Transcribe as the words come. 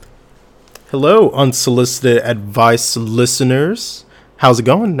Hello, unsolicited advice listeners. How's it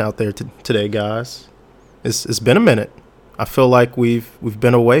going out there today, guys? It's been a minute. I feel like we've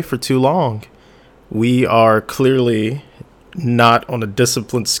been away for too long. We are clearly not on a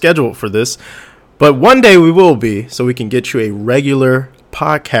disciplined schedule for this, but one day we will be, so we can get you a regular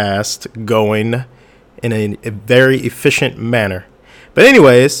podcast going in a very efficient manner. But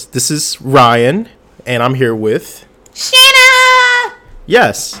anyways, this is Ryan, and I'm here with Shanna.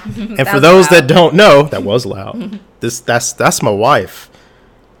 Yes, and for those that don't know, that was loud. That's my wife.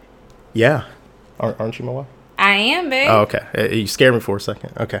 Yeah, aren't you my wife? I am, babe. Oh, okay. You scared me for a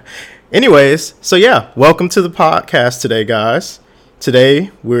second. Okay. Anyways, so yeah, welcome to the podcast today, guys.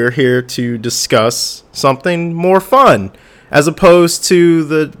 Today we're here to discuss something more fun, as opposed to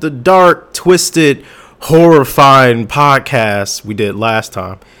the dark, twisted, horrifying podcast we did last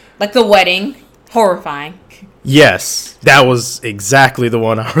time. Like the wedding, horrifying. Yes, that was exactly the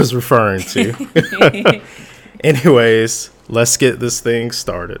one I was referring to. Anyways, let's get this thing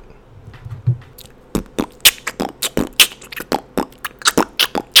started.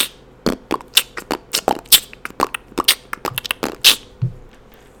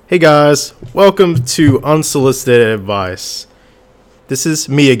 Hey guys, welcome to Unsolicited Advice. This is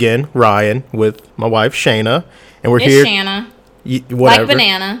me again, Ryan, with my wife Shayna, and we're here. Shanna. Whatever. Like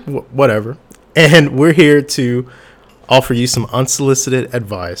banana. Whatever. And we're here to offer you some unsolicited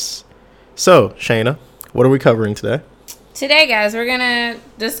advice. So, Shayna, what are we covering today? Today, guys, we're going to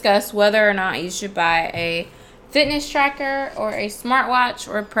discuss whether or not you should buy a fitness tracker or a smartwatch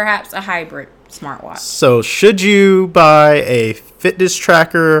or perhaps a hybrid smartwatch. So, should you buy a fitness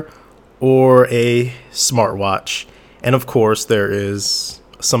tracker or a smartwatch? And of course, there is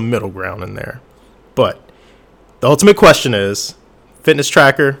some middle ground in there. But the ultimate question is fitness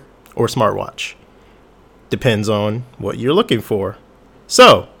tracker or smartwatch. Depends on what you're looking for.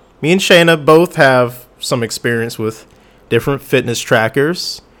 So, me and Shayna both have some experience with different fitness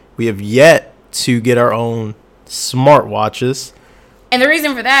trackers. We have yet to get our own smartwatches. And the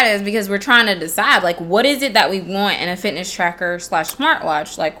reason for that is because we're trying to decide, like, what is it that we want in a fitness tracker /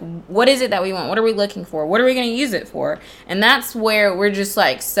 smartwatch? Like, what is it that we want? What are we looking for? What are we going to use it for? And that's where we're just,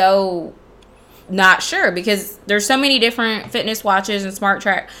 like, so not sure, because there's so many different fitness watches and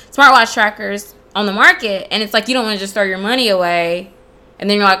smartwatch trackers on the market, and it's like you don't want to just throw your money away, and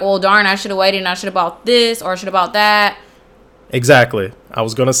then you're like, well, darn, I should have waited and I should have bought this or I should have bought that. Exactly. I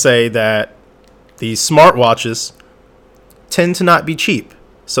was going to say that these smartwatches tend to not be cheap.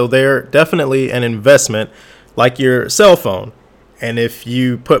 So they're definitely an investment like your cell phone. And if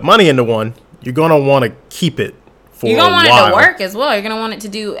you put money into one, you're going to want to keep it for a while. You're going to want it to work as well. You're going to want it to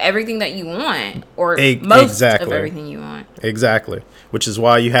do everything that you want, or most of everything you want. Exactly. Which is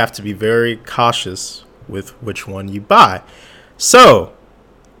why you have to be very cautious with which one you buy. So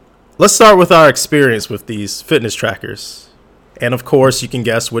let's start with our experience with these fitness trackers. And of course, you can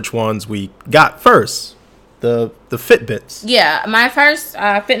guess which ones we got first. The Fitbits. Yeah, my first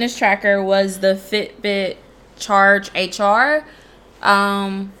fitness tracker was the Fitbit Charge HR.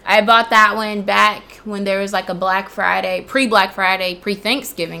 I bought that one back when there was like a Black Friday,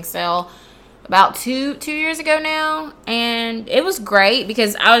 pre-Thanksgiving sale about two years ago now. And it was great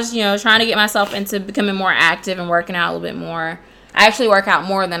because I was, trying to get myself into becoming more active and working out a little bit more. I actually work out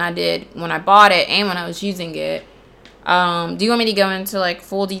more than I did when I bought it and when I was using it. Do you want me to go into like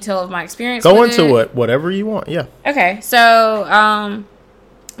full detail of my experience? Go into whatever you want. Yeah. Okay. So,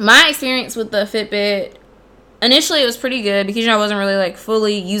 my experience with the Fitbit, initially it was pretty good because I wasn't really like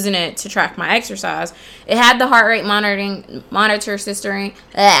fully using it to track my exercise. It had the heart rate monitor system.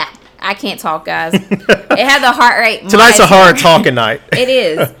 I can't talk, guys. It had the heart rate. Tonight's a hard talking night. It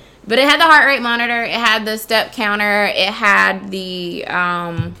is. But it had the heart rate monitor. It had the step counter. It had the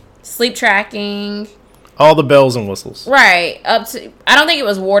sleep tracking. All the bells and whistles. Right. Up to, I don't think it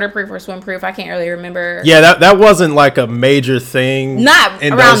was waterproof or swimproof. I can't really remember. Yeah, that wasn't like a major thing. Not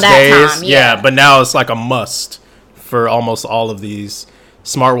in around those that days. time. Yeah, but now it's like a must for almost all of these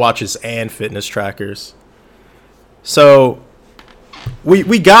smartwatches and fitness trackers. So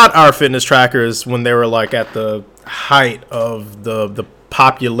we got our fitness trackers when they were like at the height of the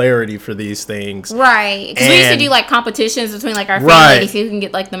popularity for these things. Right. Because we used to do like competitions between like our family to see who can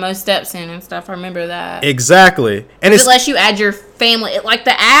get like the most steps in and stuff. I remember that. Exactly. And it lets you add your family. Like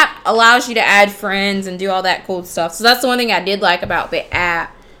the app allows you to add friends and do all that cool stuff. So that's the one thing I did like about the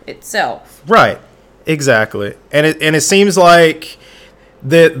app itself. Right. Exactly. And it seems like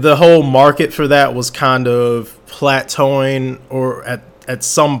the whole market for that was kind of plateauing, or at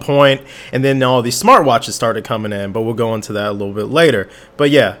some point, and then all these smartwatches started coming in, but we'll go into that a little bit later. But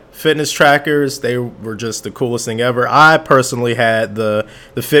yeah, fitness trackers, they were just the coolest thing ever. I personally had the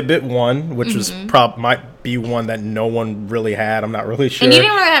Fitbit One, which was might be one that no one really had. I'm not really sure. And you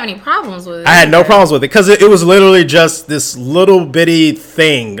didn't really have any problems with it. I had no problems with it because it was literally just this little bitty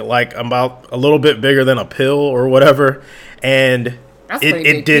thing, like about a little bit bigger than a pill or whatever, and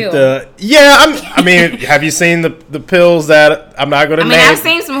it did pill. I mean, have you seen the pills that I'm not going to name? I've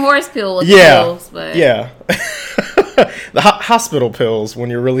seen some horse pills. Pills, but the hospital pills when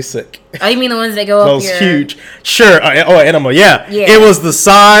you're really sick. Oh, you mean the ones that go those up your... huge? Sure. Enema. Yeah. It was the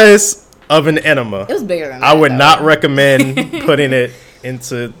size of an enema. It was bigger than that. I would not recommend putting it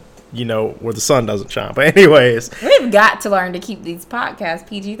into, where the sun doesn't shine. But anyways, we've got to learn to keep these podcasts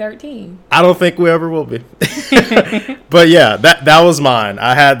PG-13. I don't think we ever will be. But yeah, that was mine.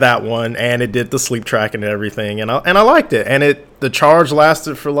 I had that one, and it did the sleep tracking and everything, and I liked it. And the charge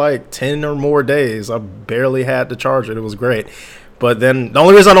lasted for like 10 or more days. I barely had to charge it. It was great. But then the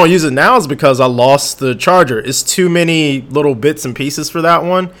only reason I don't use it now is because I lost the charger. It's too many little bits and pieces for that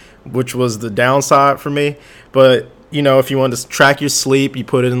one, which was the downside for me. But if you want to track your sleep, you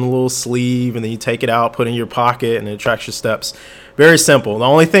put it in a little sleeve, and then you take it out, put it in your pocket, and it tracks your steps. Very simple. The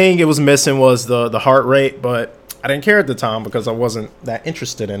only thing it was missing was the heart rate, but I didn't care at the time because I wasn't that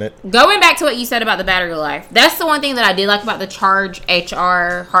interested in it. Going back to what you said about the battery life, that's the one thing that I did like about the Charge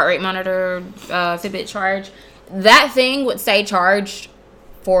HR heart rate monitor, Fitbit Charge. That thing would stay charged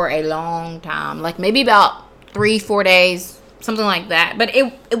for a long time, like maybe about 3-4 days. Something like that. But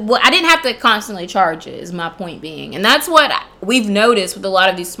I didn't have to constantly charge it, is my point being. And that's what we've noticed with a lot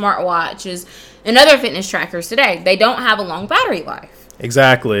of these smartwatches and other fitness trackers today. They don't have a long battery life.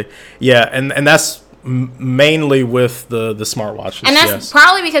 Exactly. Yeah, and that's mainly with the smartwatches. And that's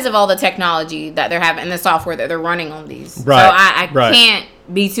probably because of all the technology that they're having and the software that they're running on these. Right. So I can't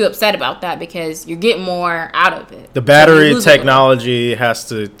be too upset about that because you're getting more out of it. The battery technology has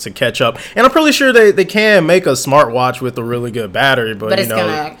to catch up. And I'm pretty sure they can make a smartwatch with a really good battery, but it's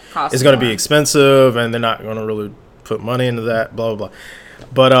gonna cost it's going to be expensive, and they're not going to really put money into that, blah, blah,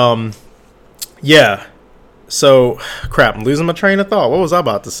 blah. But, yeah. So, crap, I'm losing my train of thought. What was I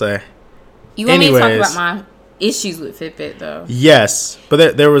about to say? You want me to talk about my issues with Fitbit, though? Yes.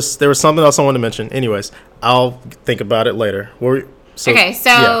 But there was something else I wanted to mention. Anyways, I'll think about it later. Some of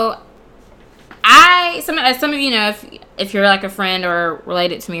you know, if you're like a friend or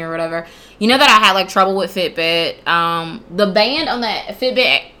related to me or whatever, you know that I had like trouble with Fitbit. The band on that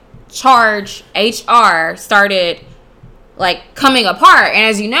Fitbit Charge HR started like coming apart, and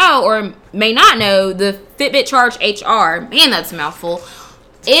as you know or may not know, the Fitbit Charge HR, man, that's a mouthful.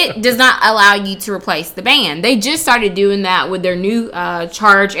 It does not allow you to replace the band. They just started doing that with their new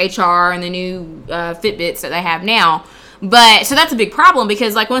Charge HR and the new Fitbits that they have now. But so that's a big problem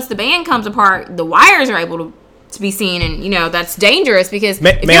because like once the band comes apart, the wires are able to be seen, and that's dangerous because if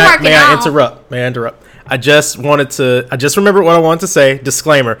you're working out. May I interrupt? I just remembered what I wanted to say.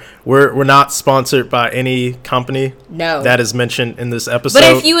 Disclaimer: We're not sponsored by any company. No. That is mentioned in this episode.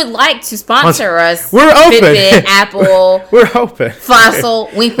 But if you would like to sponsor us, we're open. Fitbit, Apple, we're open.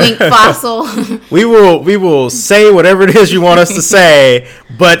 Fossil, wink, wink, Fossil. We will say whatever it is you want us to say,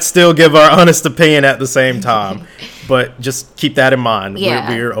 but still give our honest opinion at the same time. But just keep that in mind. Yeah.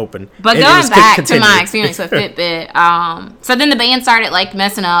 We're open. But going back to my experience with Fitbit, so then the band started like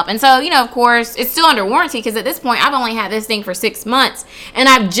messing up. And so, of course, it's still under warranty because at this point, I've only had this thing for 6 months. And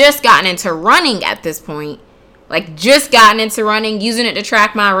I've just gotten into running at this point. Like, just gotten into running, using it to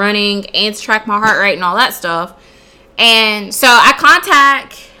track my running and to track my heart rate and all that stuff. And so I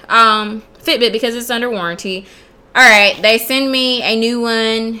contact Fitbit because it's under warranty. All right, they send me a new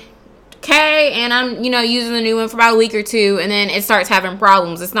one. Okay, and I'm, using the new one for about a week or two, and then it starts having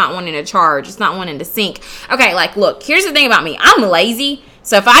problems. It's not wanting to charge. It's not wanting to sync. Okay, like, look, here's the thing about me. I'm lazy,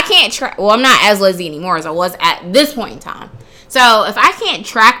 so if I can't I'm not as lazy anymore as I was at this point in time. So if I can't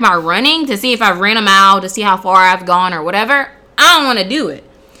track my running to see if I've ran a mile, to see how far I've gone or whatever, I don't want to do it.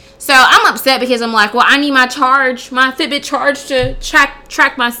 So I'm upset because I'm like, well, I need my Fitbit Charge to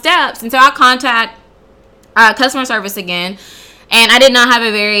track my steps. And so I contact customer service again. And I did not have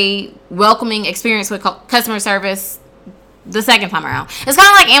a very welcoming experience with customer service the second time around. It's kind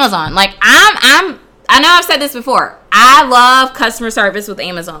of like Amazon. Like I know I've said this before. I love customer service with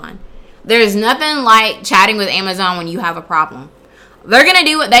Amazon. There's nothing like chatting with Amazon when you have a problem. They're going to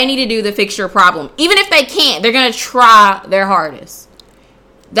do what they need to do to fix your problem. Even if they can't, they're going to try their hardest.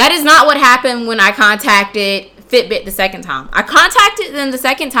 That is not what happened when I contacted Fitbit the second time. I contacted them the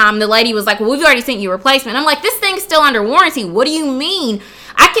second time. The lady was like, well, we've already sent you a replacement. I'm like, this thing's still under warranty. What do you mean?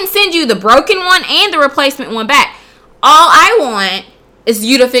 I can send you the broken one and the replacement one back. All I want is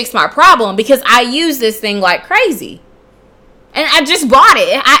you to fix my problem because I use this thing like crazy. And I just bought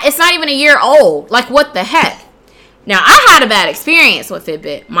it. It's not even a year old. Like, what the heck? Now, I had a bad experience with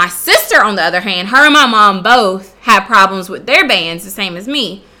Fitbit. My sister, on the other hand, her and my mom both had problems with their bands, the same as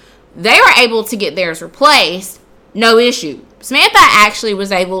me. They were able to get theirs replaced, no issue. Samantha actually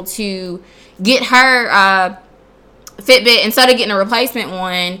was able to get her Fitbit, instead of getting a replacement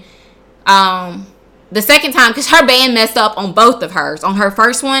one, the second time, because her band messed up on both of hers, on her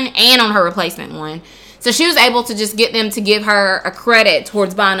first one and on her replacement one. So she was able to just get them to give her a credit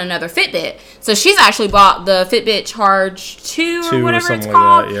towards buying another Fitbit. So she's actually bought the Fitbit Charge 2 or whatever it's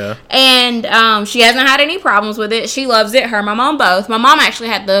called. Like that, yeah. And she hasn't had any problems with it. She loves it. Her and my mom both. My mom actually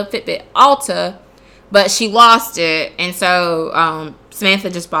had the Fitbit Alta, but she lost it. And so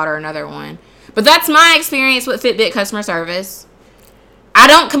Samantha just bought her another one. But that's my experience with Fitbit customer service. I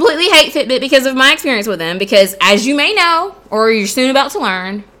don't completely hate Fitbit because of my experience with them. Because as you may know, or you're soon about to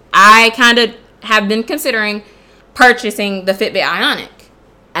learn, I kind of have been considering purchasing the Fitbit Ionic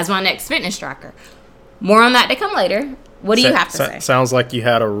as my next fitness tracker. More on that to come later. What do you have to say? Sounds like you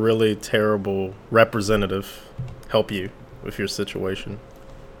had a really terrible representative help you with your situation.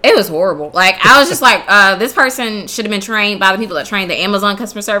 It was horrible. Like, I was just like, this person should have been trained by the people that train the Amazon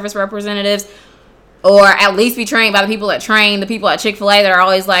customer service representatives, or at least be trained by the people that train the people at Chick-fil-A that are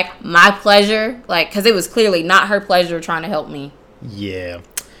always like, my pleasure. Like, because it was clearly not her pleasure trying to help me. Yeah.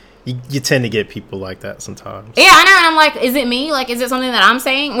 You tend to get people like that sometimes. Yeah, I know. And I'm like, is it me? Like, is it something that I'm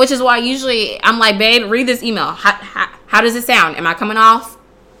saying? Which is why usually I'm like, babe, read this email. How does it sound? Am I coming off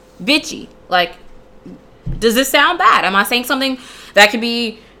bitchy? Like, does this sound bad? Am I saying something that could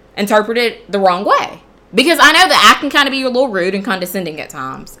be interpreted the wrong way? Because I know that I can kind of be a little rude and condescending at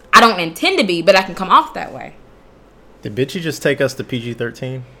times. I don't intend to be, but I can come off that way. Did bitchy just take us to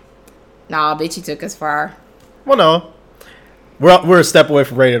PG-13? Nah, bitchy took us far. Well, no. We're a step away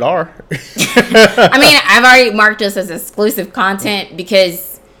from rated R. I mean, I've already marked us as exclusive content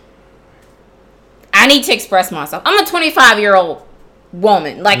because I need to express myself. I'm a 25-year-old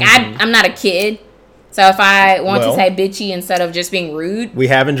woman. Like, I'm not a kid. So if I want to say bitchy instead of just being rude. We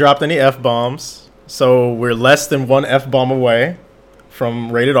haven't dropped any F-bombs. So we're less than one F-bomb away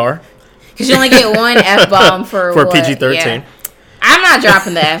from rated R. Because you only get one F-bomb for PG-13. Yeah. I'm not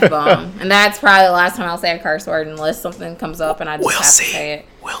dropping the F-bomb. And that's probably the last time I'll say a curse word unless something comes up and I just have to say it.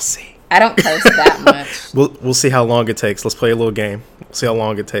 We'll see. I don't curse that much. We'll see how long it takes. Let's play a little game. We'll see how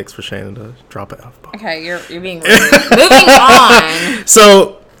long it takes for Shannon to drop an F-bomb. Okay, you're being rude. Moving on.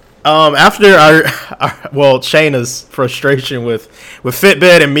 So, after Shayna's frustration with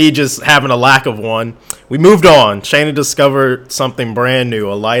Fitbit and me just having a lack of one, we moved on. Shayna discovered something brand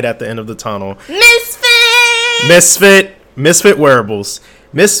new, a light at the end of the tunnel. Misfit wearables.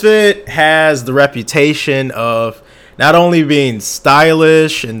 Misfit has the reputation of not only being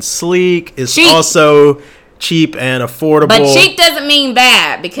stylish and sleek, it's also cheap and affordable. But cheap doesn't mean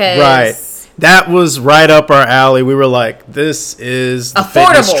bad because... Right. That was right up our alley. We were like, this is the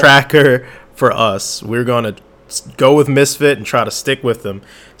fitness tracker for us. We're going to go with Misfit and try to stick with them.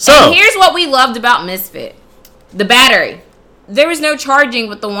 So, and here's what we loved about Misfit. The battery. There was no charging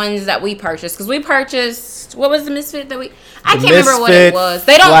with the ones that we purchased. Because we purchased... What was the Misfit that we... I can't remember what it was.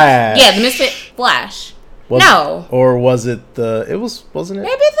 They don't... Flash. Yeah, the Misfit Flash. Or was it the... Wasn't it?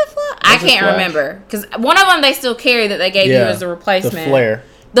 Maybe the Flash. I can't remember. Because one of them they still carry that they gave you as a replacement.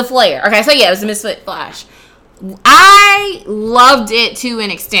 The Flare. Okay, so yeah, it was the Misfit Flash. I loved it to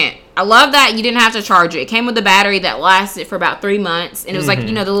an extent. I love that you didn't have to charge it. It came with a battery that lasted for about 3 months. And it was like,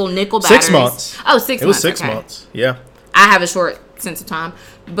 the little nickel batteries. 6 months. Oh, 6 months. It was 6 months. Yeah. I have a short sense of time.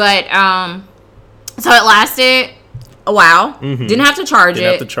 But, so it lasted a while. Didn't have to charge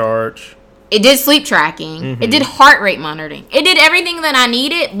Didn't have to charge. It did sleep tracking. It did heart rate monitoring. It did everything that I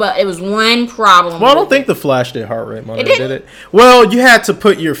needed, but it was one problem. Well, I don't think the Flash did heart rate monitoring, did it? Well, you had to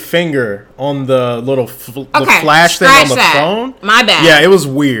put your finger on the little flash thing on the phone. My bad. Yeah, it was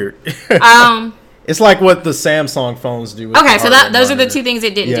weird. It's like what the Samsung phones do. Okay, so those are the two things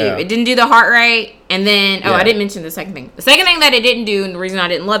it didn't do. It didn't do the heart rate, and then, I didn't mention the second thing. The second thing that it didn't do, and the reason I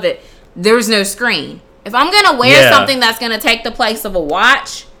didn't love it, there was no screen. If I'm going to wear something that's going to take the place of a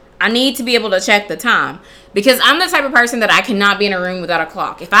watch, I need to be able to check the time. Because I'm the type of person that I cannot be in a room without a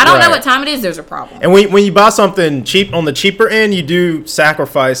clock. If I don't know what time it is, there's a problem. And when you buy something cheap, on the cheaper end, you do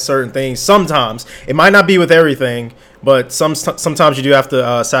sacrifice certain things. Sometimes. It might not be with everything, but sometimes you do have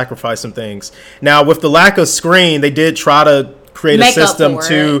to sacrifice some things. Now, with the lack of screen, they did try to create a system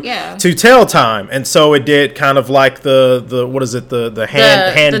to tell time, and so it did kind of like the what is it, the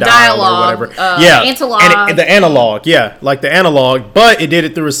hand dial dialogue, or whatever, analog, and the analog, like the analog, but it did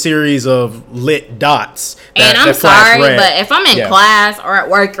it through a series of lit dots. And I'm sorry, but if I'm in class or at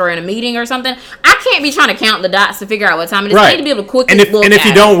work or in a meeting or something, I can't be trying to count the dots to figure out what time it is. I need to be able to quickly look and if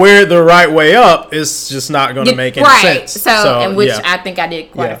you don't wear it the right way up, it's just not going to make any sense. So which I think I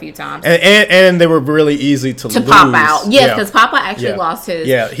did quite a few times. And they were really easy to lose. Pop out. Yes, because Papa actually lost his.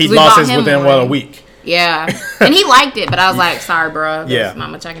 Yeah, he lost his within a week. Yeah, and he liked it, but I was like, sorry, bro. There's not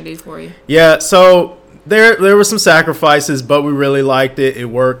much I can do for you. Yeah, so there were some sacrifices, but we really liked it. It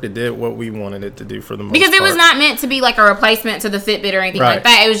worked. It did what we wanted it to do for the most part. Because it was not meant to be like a replacement to the Fitbit or anything like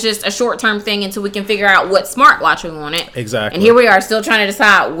that. It was just a short-term thing until we can figure out what smartwatch we wanted. Exactly. And here we are still trying to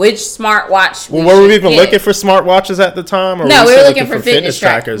decide which smartwatch were we even looking for smartwatches at the time? Or no, we were looking for fitness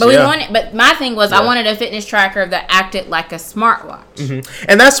trackers. But but my thing was I wanted a fitness tracker that acted like a smartwatch. Mm-hmm.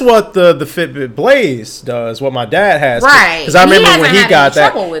 And that's what the Fitbit Blaze does, what my dad has. Right. Because I remember when he got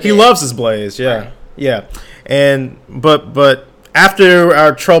that, he loves his Blaze, Yeah, and but after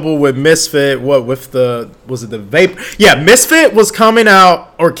our trouble with Misfit, was it the vape? Yeah, Misfit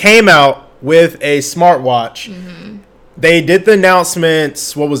came out with a smartwatch. Mm-hmm. They did the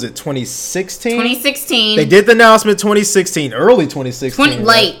announcements. What was it? 2016. 2016. They did the announcement 2016, early 2016.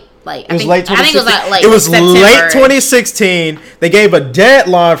 Late. It was late 2016. I think it was late. It was late 2016. They gave a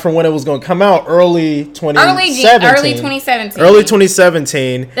deadline for when it was going to come out. Early 2017. Early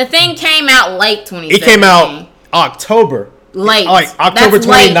 2017. The thing came out late 2017. It came out October. Late. Like October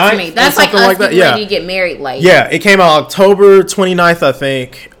 29th. That's like us getting ready to get married late. Yeah, it came out October 29th, I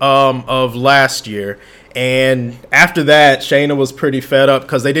think, of last year. And after that, Shayna was pretty fed up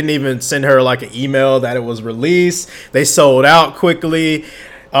because they didn't even send her like an email that it was released. They sold out quickly.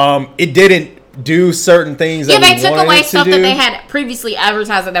 It didn't do certain things that they took away stuff that they had previously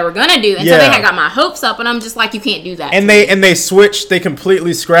advertised that they were gonna do, and so they had got my hopes up, and I'm just like, you can't do that. And they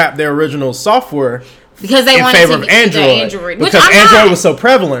completely scrapped their original software because they wanted favor of Android because Android was so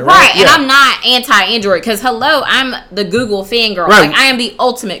prevalent, right? And I'm not anti-Android because I'm the Google fangirl. Right. Like I am the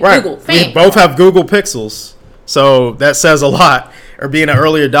ultimate Google fan. We both have Google Pixels, so that says a lot. Or being an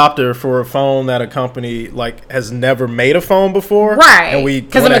early adopter for a phone that a company has never made a phone before, right? And we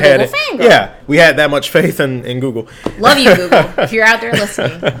because I'm a Google fangirl. Yeah, we had that much faith in Google. Love you, Google. If you're out there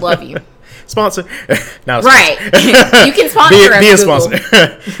listening, love you. Sponsor, not a sponsor. Right? You can sponsor be a sponsor.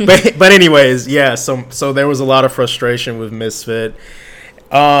 but anyways, yeah. So there was a lot of frustration with Misfit.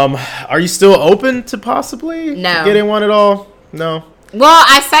 Are you still open to possibly getting one at all? No. Well,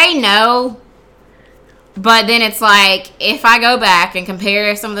 I say no. But then it's like, if I go back and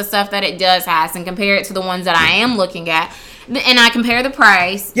compare some of the stuff that it does have and compare it to the ones that I am looking at, and I compare the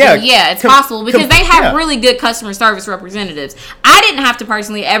price, it's possible because they have really good customer service representatives. I didn't have to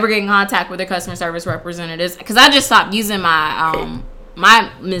personally ever get in contact with their customer service representatives because I just stopped using my my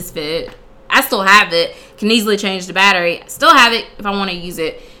Misfit. I still have it, can easily change the battery. Still have it if I want to use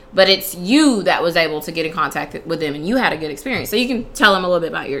it. But it's you that was able to get in contact with them, and you had a good experience. So you can tell them a little bit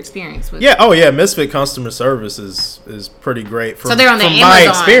about your experience with Misfit customer service is pretty great. So they're on the Amazon. My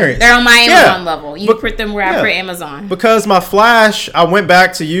experience. They're on my Amazon level. You put them where I put Amazon. Because my Flash, I went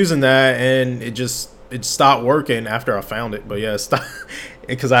back to using that, and it stopped working after I found it. But it stopped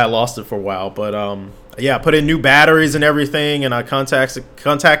because I had lost it for a while. But I put in new batteries and everything, and I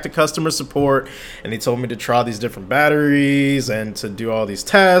contacted customer support, and they told me to try these different batteries and to do all these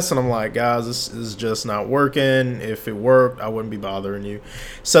tests. And I'm like, guys, this is just not working. If it worked, I wouldn't be bothering you.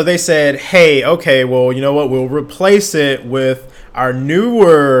 So they said, hey, okay, well, you know what? We'll replace it with our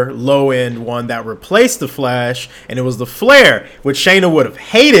newer low-end one that replaced the Flash, and it was the Flare, which Shayna would have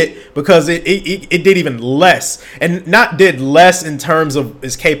hated because it did even less. And not did less in terms of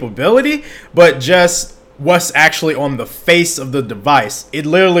its capability, but just what's actually on the face of the device. It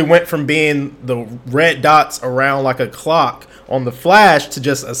literally went from being the red dots around like a clock on the Flash to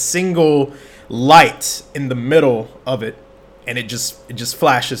just a single light in the middle of it. And it just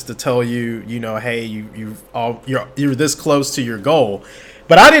flashes to tell you, hey, you're this close to your goal.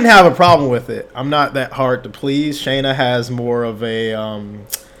 But I didn't have a problem with it. I'm not that hard to please. Shayna has more of a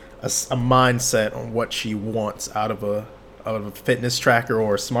mindset on what she wants out of a fitness tracker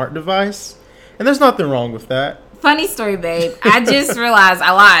or a smart device, and there's nothing wrong with that. Funny story, babe. I just realized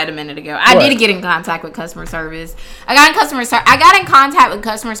I lied a minute ago. I did get in contact with customer service. I got in contact with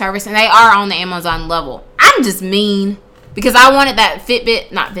customer service, and they are on the Amazon level. I'm just mean. Because I wanted that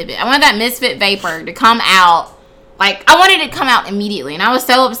I wanted that Misfit Vapor to come out Like, I wanted it to come out immediately, and I was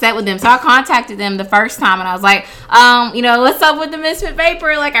so upset with them. So I contacted them the first time, and I was like, what's up with the Misfit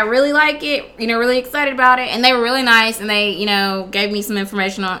Vapor? Like, I really like it, really excited about it. And they were really nice, and they, gave me some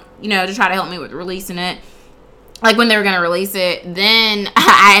information on, to try to help me with releasing it. Like, when they were going to release it. Then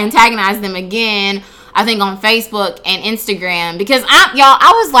I antagonized them again, I think on Facebook and Instagram, because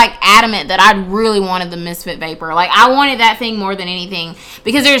I was like adamant that I really wanted the Misfit Vapor. Like, I wanted that thing more than anything,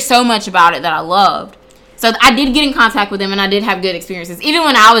 because there's so much about it that I loved. So I did get in contact with them, and I did have good experiences, even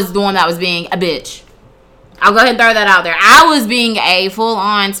when I was the one that was being a bitch. I'll go ahead and throw that out there. I was being a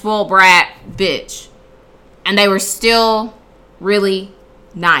full-on spoiled brat bitch, and they were still really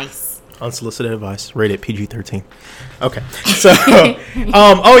nice. Unsolicited advice, rated PG-13. Okay, so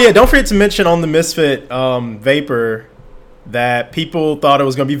don't forget to mention on the Misfit Vapor that people thought it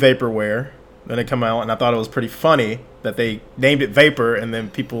was going to be vaporware. Then it come out, and I thought it was pretty funny that they named it Vapor, and then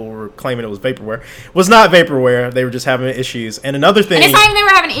people were claiming it was vaporware. It was not vaporware. They were just having issues. And another thing... And it's not even they were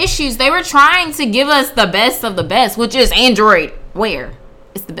having issues. They were trying to give us the best of the best, which is Android Wear.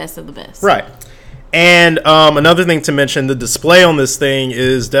 It's the best of the best. Right. And another thing to mention, the display on this thing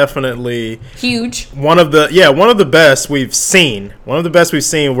is definitely... huge. One of the best we've seen.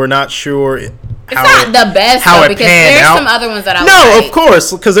 We're not sure... It's not the best, though, because there's some other ones that I like. No, of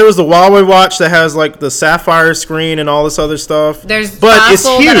course, because there was the Huawei watch that has like the sapphire screen and all this other stuff. But it's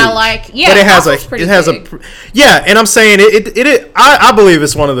huge. That I like. Yeah, but it has and I'm saying I believe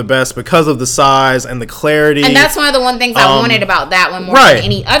it's one of the best because of the size and the clarity. And that's one of the things I wanted about that one more than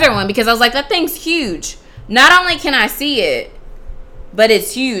any other one, because I was like, that thing's huge. Not only can I see it, but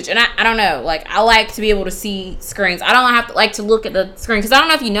it's huge. And I don't know, like, I like to be able to see screens. I don't have to like to look at the screen, because I don't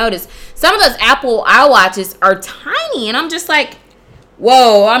know if you noticed, some of those Apple iWatches are tiny, and I'm just like,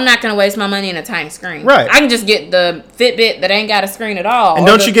 whoa, I'm not going to waste my money in a tiny screen. Right. I can just get the Fitbit that ain't got a screen at all. And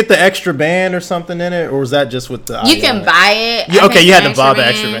don't you get the extra band or something in it? Or was that just with the You can buy it. Yeah, okay, you had to buy the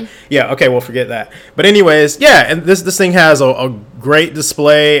extra band. Yeah, okay, well, forget that. But anyways, yeah, and this thing has a great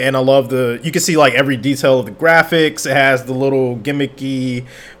display, and I love you can see like every detail of the graphics. It has the little gimmicky,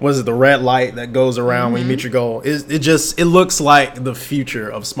 the red light that goes around when you meet your goal. It looks like the future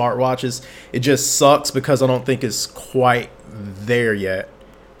of smartwatches. It just sucks because I don't think it's quite there yet,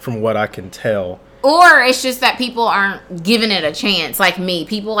 from what I can tell. Or it's just that people aren't giving it a chance, like me.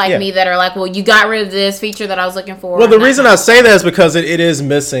 People like me that are like, well, you got rid of this feature that I was looking for. Well, the reason I say that is because it is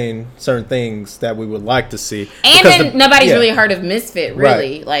missing certain things that we would like to see. And then nobody's really heard of Misfit,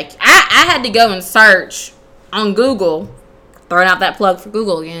 really. Right. Like, I had to go and search on Google. Throwing out that plug for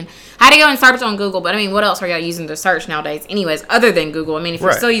Google again. I had to go and search on Google, but I mean, what else are y'all using to search nowadays? Anyways, other than Google. I mean, if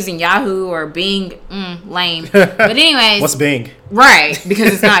you're still using Yahoo or Bing, lame. But anyways. What's Bing? Right,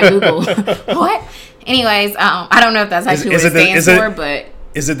 because it's not Google. What? Anyways, I don't know if that's actually what it stands for, but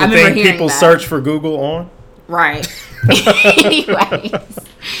is it the thing people search for Google on? Right. Anyways.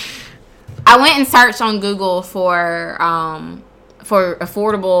 I went and searched on Google for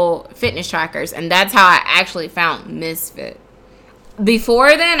affordable fitness trackers, and that's how I actually found Misfit. Before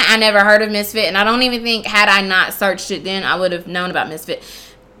then, I never heard of Misfit, and I don't even think, had I not searched it then, I would have known about Misfit.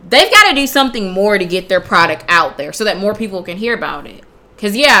 They've got to do something more to get their product out there so that more people can hear about it.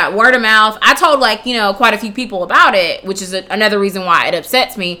 Because, word of mouth. I told, quite a few people about it, which is another reason why it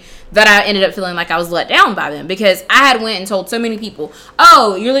upsets me that I ended up feeling like I was let down by them. Because I had went and told so many people,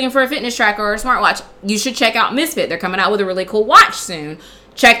 oh, you're looking for a fitness tracker or a smartwatch, you should check out Misfit. They're coming out with a really cool watch soon.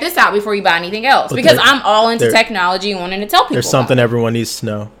 Check this out before you buy anything else. Because I'm all into technology and wanting to tell people. There's something everyone needs to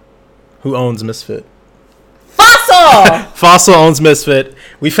know. Who owns Misfit? Fossil! Fossil owns Misfit.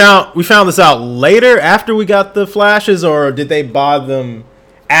 We found this out later after we got the flashes, or did they buy them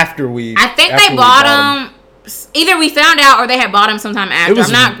after we... I think they bought them. Either we found out or they had bought them sometime after.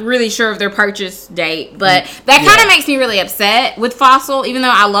 I'm not really sure of their purchase date, but that kind of makes me really upset with Fossil, even though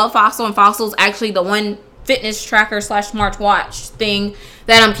I love Fossil, and Fossil's actually the one fitness tracker / smartwatch thing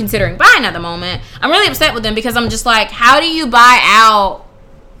that I'm considering buying at the moment. I'm really upset with them because I'm just like, how do you buy out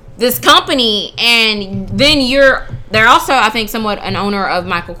this company and then they're also, I think, somewhat an owner of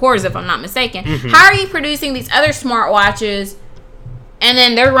Michael Kors, if I'm not mistaken. How are you producing these other smartwatches and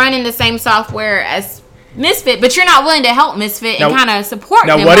then they're running the same software as Misfit, but you're not willing to help Misfit and kind of support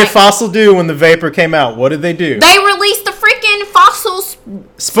them? Now, what did Fossil do when the Vapor came out? What did they do? They released the freaking Fossil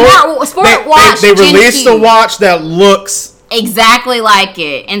sport watch. They released a watch that looks exactly like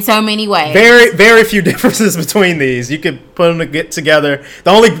it in so many ways. Very, very few differences between these. You could put them together.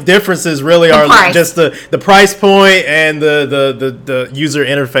 The only differences really are just the price point and the user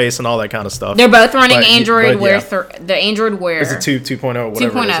interface and all that kind of stuff. They're both running Android Wear. The Android Wear. Is it 2.0?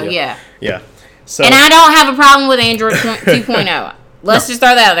 2.0, yeah. So, and I don't have a problem with Android 2.0. Let's just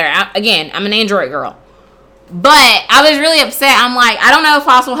throw that out there. Again, I'm an Android girl. But I was really upset. I'm like, I don't know if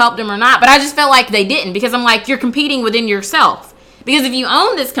Fossil helped them or not, but I just felt like they didn't, because I'm like, you're competing within yourself. Because if you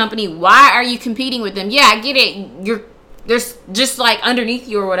own this company, why are you competing with them? Yeah, I get it. There's just like underneath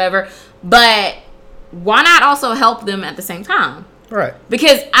you or whatever, but why not also help them at the same time? Right.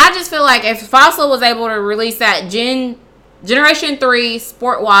 Because I just feel like if Fossil was able to release that Generation 3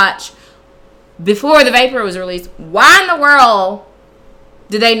 sport watch before the Vapor was released, why in the world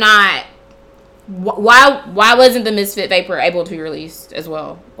did they not? Why wasn't the Misfit Vapor able to be released as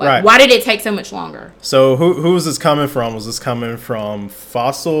well? Like, right. Why did it take so much longer? So who was this coming from? Was this coming from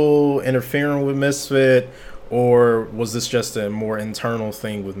Fossil interfering with Misfit, or was this just a more internal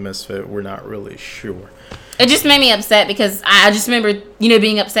thing with Misfit? We're not really sure. It just made me upset because I just remember,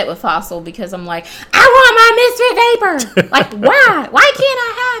 being upset with Fossil because I'm like, I want my Misfit Vapor. Like, why? Why can't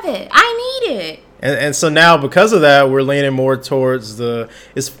I have it? I need it. And so now, because of that, we're leaning more towards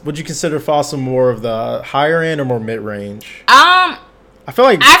would you consider Fossil more of the higher end or more mid range? I feel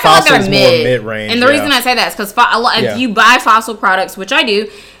like Fossil's more mid range. And the reason I say that is because if you buy Fossil products, which I do,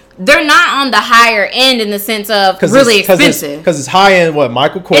 they're not on the higher end in the sense of really expensive. Because it's high end,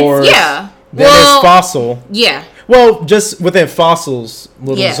 Michael Kors. Yeah. Then it's Fossil. Yeah. Well, just within Fossil's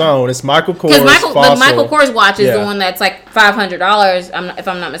little zone, it's Michael Kors. Because the Michael Kors watch is the one that's like $500, if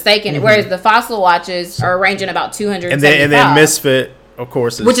I'm not mistaken. Mm-hmm. Whereas the Fossil watches are ranging about $275. And then Misfit, of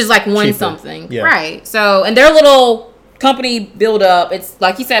course, which is like one cheaper. Something, right? So, and their little company build up, it's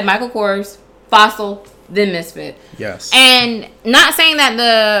like you said, Michael Kors, Fossil, then Misfit. Yes. And not saying that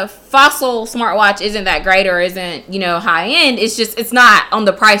the Fossil smartwatch isn't that great or isn't, high end. It's just, it's not on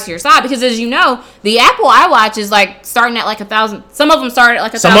the pricier side, because as you know, the Apple iWatch is like starting at like $1,000. Some of them start at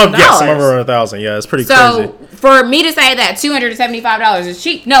like $1,000. Some of them are $1,000. Yeah, it's pretty crazy. So for me to say that $275 is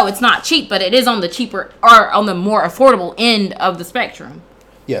cheap, no, it's not cheap, but it is on the cheaper or on the more affordable end of the spectrum.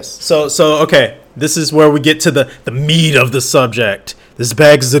 Yes. So okay, this is where we get to the meat of the subject. This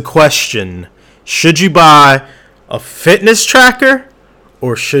begs the question. Should you buy a fitness tracker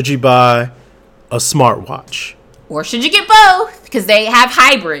or should you buy a smartwatch? Or should you get both? Because they have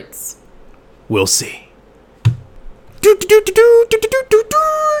hybrids. We'll see.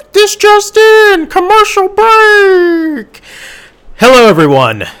 This just in, commercial break. Hello,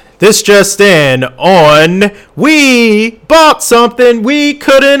 everyone. This just in on We Bought Something We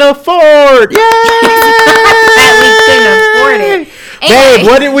Couldn't Afford. Yay! That we couldn't afford it. Babe,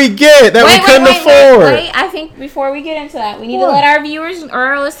 what did we get that we couldn't afford? Wait. I think before we get into that, we need to let our viewers or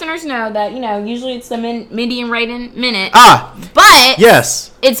our listeners know that, usually it's the Mindy and Raiden minute. But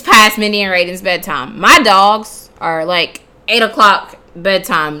yes, it's past Mindy and Raiden's bedtime. My dogs are like 8 o'clock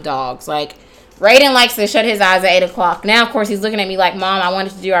bedtime dogs. Like, Raiden likes to shut his eyes at 8 o'clock. Now, of course, he's looking at me like, Mom, I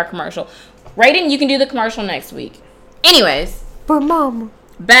wanted to do our commercial. Raiden, you can do the commercial next week. Anyways. But Mama.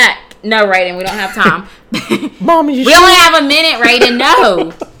 Back. No, Raiden, we don't have time. Mommy, we only have a minute, Raiden.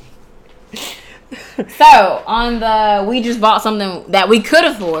 No. So, we just bought something that we could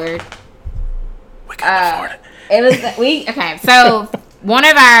afford. We couldn't afford it. Okay, so one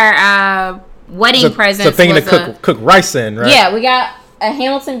of our wedding presents was a thing to cook rice in, right? Yeah, we got a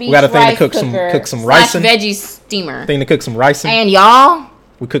Hamilton Beach rice cooker. cook some rice in. Veggie steamer. Thing to cook some rice in. And y'all,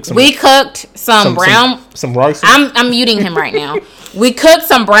 we cooked some brown. Some rice. I'm muting him right now. We cooked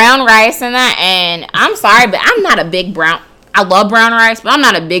some brown rice in that, and I'm sorry, but I'm not a big brown. I love brown rice, but I'm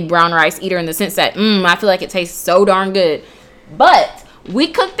not a big brown rice eater in the sense that I feel like it tastes so darn good. But we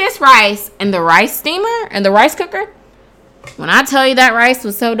cooked this rice in the rice steamer and the rice cooker. When I tell you that rice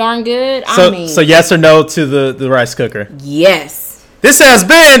was so darn good, so yes or no to the rice cooker? Yes. This has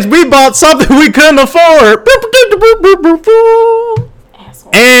been We Bought Something We Couldn't Afford.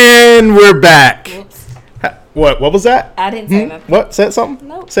 Asshole. And we're back. Whoops. What was that? I didn't say nothing. What? Said something?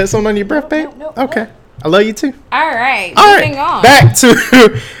 Nope. Said something on your breath, babe? Nope. Okay. I love you too. All right. Moving on.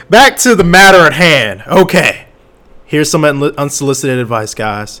 Back to the matter at hand. Okay. Here's some unsolicited advice,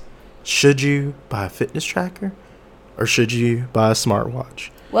 guys. Should you buy a fitness tracker or should you buy a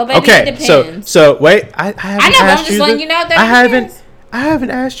smartwatch? Well, baby, it depends. So wait, I haven't I know, but I'm just letting you know that I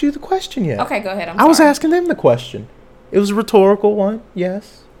haven't asked you the question yet. Okay, go ahead. I was asking them the question. It was a rhetorical one,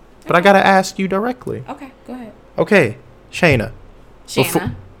 yes. But I got to ask you directly. Okay, go ahead. Okay, Shayna.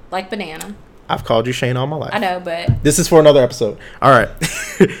 Like banana. I've called you Shayna all my life. I know, but... This is for another episode. All right.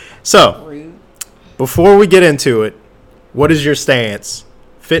 So, rude. Before we get into it, what is your stance?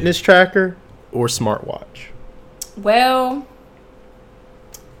 Fitness tracker or smartwatch? Well,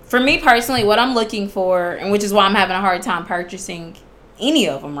 for me personally, what I'm looking for, and which is why I'm having a hard time purchasing any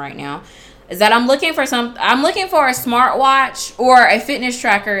of them right now, is that I'm looking for a smartwatch or a fitness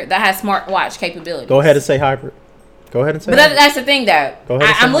tracker that has smartwatch capabilities. Go ahead and say hybrid. Go ahead and say But that's the thing, though. Go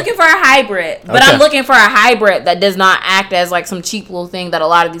ahead. I'm looking for a hybrid, but I'm looking for a hybrid that does not act as like some cheap little thing that a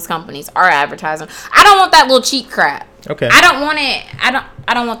lot of these companies are advertising. I don't want that little cheap crap. Okay. I don't want it.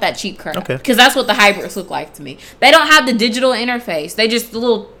 I don't want that cheap crap. Okay. Because that's what the hybrids look like to me. They don't have the digital interface. They just the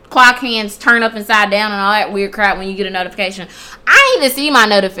little clock hands turn up and side down and all that weird crap when you get a notification. I need to see my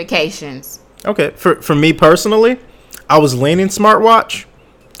notifications. Okay. For me personally, I was leaning smartwatch,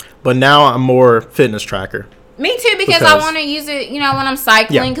 but now I'm more fitness tracker. Me too, because I want to use it, when I'm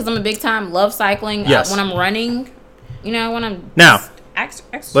cycling, because I'm a big time love cycling. Yes. When I'm running, when I'm now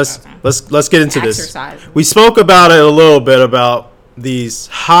exercising. let's get into this. Exercising. We spoke about it a little bit about these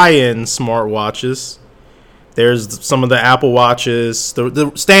high-end smartwatches. There's some of the Apple Watches.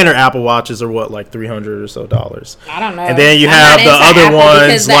 The standard Apple Watches are what, like $300 or so. I don't know. And then you have the other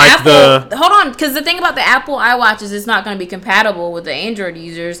ones like hold on, because the thing about the Apple iWatches is not going to be compatible with the Android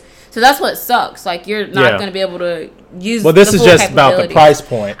users. So that's what sucks. Like, you're not going to be able to use. Well, this is just about the price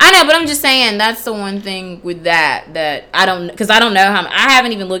point. I know, but I'm just saying that's the one thing with that I don't, because I don't know how. I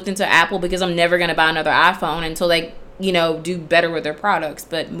haven't even looked into Apple because I'm never going to buy another iPhone until they, do better with their products.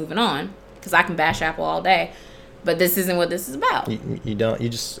 But moving on, because I can bash Apple all day. But this isn't what this is about. You don't.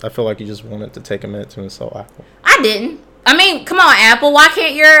 I feel like you just wanted to take a minute to insult Apple. I didn't. I mean, come on, Apple. Why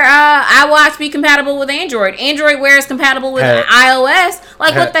can't your iWatch be compatible with Android? Android Wear is compatible with iOS.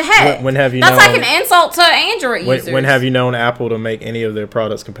 Like, what the heck? When have you That's known, like an insult to Android users. When have you known Apple to make any of their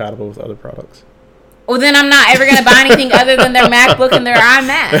products compatible with other products? Well, then I'm not ever going to buy anything other than their MacBook and their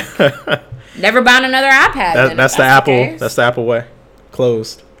iMac. Never buying another iPad. That's the Apple. That's the Apple way.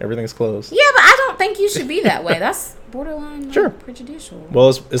 Closed. Everything's closed. Yeah, but I don't think you should be that way. That's borderline prejudicial. Well,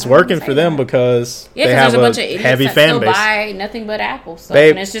 it's working for them because they have there's a bunch of idiots heavy that fan still base. Buy nothing but Apple stuff,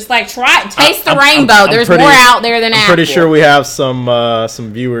 Babe, and it's just like taste the rainbow. There's more out there than Apple. I'm pretty sure we have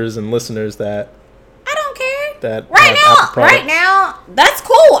some viewers and listeners that. I don't care. That right now, that's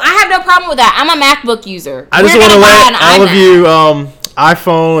cool. I have no problem with that. I'm a MacBook user. I just want to let all of you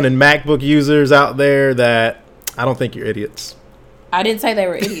iPhone and MacBook users out there that I don't think you're idiots. I didn't say they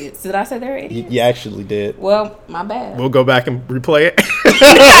were idiots. Did I say they were idiots? You actually did. Well, my bad. We'll go back and replay it. No,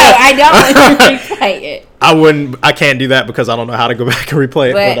 I don't want to replay it. I can't do that because I don't know how to go back and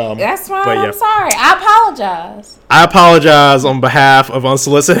replay it. But that's why I'm sorry. I apologize. I apologize on behalf of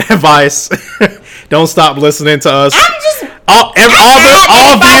unsolicited advice. Don't stop listening to us. I'm just all views.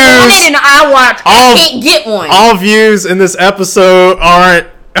 I can't get one. All views in this episode aren't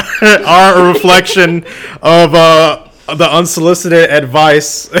a reflection of the unsolicited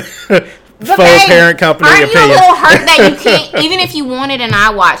advice parent company opinion. Aren't you a little hurt that you can't, even if you wanted an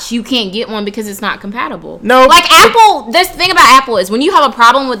iWatch, you can't get one because it's not compatible? No. Like Apple, this thing about Apple is when you have a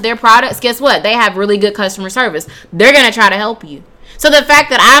problem with their products, guess what? They have really good customer service. They're going to try to help you. So the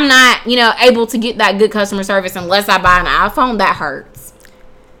fact that I'm not, able to get that good customer service unless I buy an iPhone, that hurts.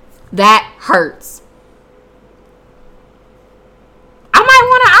 That hurts. I might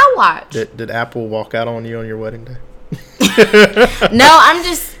want an iWatch. Did Apple walk out on you on your wedding day? No, I'm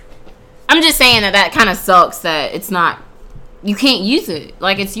just saying that kind of sucks that it's not, you can't use it.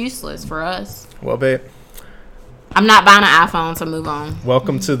 Like, it's useless for us. Well, babe, I'm not buying an iPhone, so move on.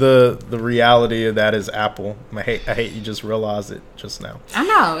 Welcome to the reality of that is Apple. I hate you just realized it just now. I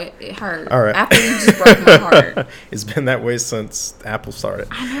know, it hurt. All right. Apple, you just broke my heart. It's been that way since Apple started.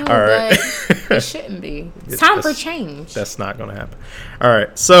 I know, all right. but it shouldn't be. It's time for change. That's not going to happen. All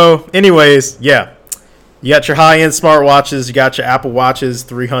right. So, anyways, yeah. You got your high-end smartwatches, you got your Apple Watches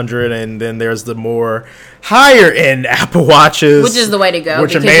 300, and then there's the more higher-end Apple Watches. Which is the way to go.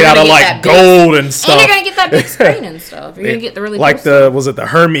 Which are made out of, like, gold and stuff. And you're going to get that big screen and stuff. You're going to get the really like cool stuff. was it the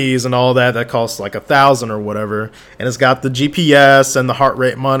Hermes and all that costs like $1,000 or whatever. And it's got the GPS and the heart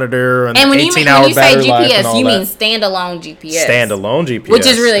rate monitor and the 18-hour battery life. And when you say GPS, you mean standalone GPS. Standalone GPS. Which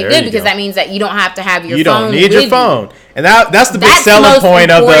is really good because that means that you don't have to have your phone. You don't need your phone. And that's the big selling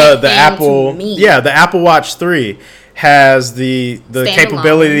point of the Apple. Yeah, the Apple Watch 3 has the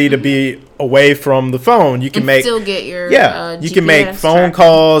capability to be away from the phone. You can still get your you GPS can make phone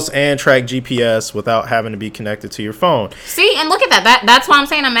calls and track GPS without having to be connected to your phone. See, and look at that. That's why I'm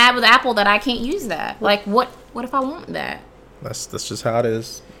saying I'm mad with Apple that I can't use that. Like, what if I want that? That's just how it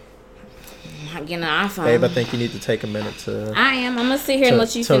is. I'm not getting an iPhone. Babe, I think you need to take a minute to. I am. I'm gonna sit here and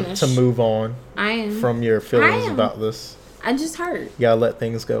let you finish. To move on. I am. From your feelings about this. I just hurt. You gotta let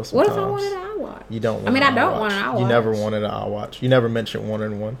things go sometimes. What if I wanted an iWatch? You don't. I don't want an iWatch. You never wanted an iWatch. You never mentioned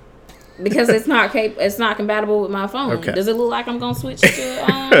wanting one. Because it's not compatible with my phone. Okay. Does it look like I'm gonna switch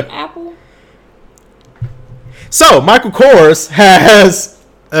to Apple? So Michael Kors has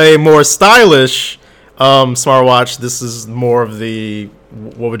a more stylish smartwatch. This is more of the,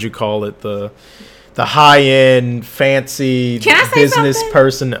 what would you call it? The the high-end, fancy Can I say business something?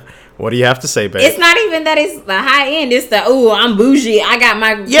 person. What do you have to say, babe? It's not even that it's the high end. It's the I'm bougie. I got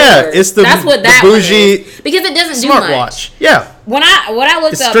my it's that's what that bougie one is. Because it doesn't do smartwatch. much. Yeah. What I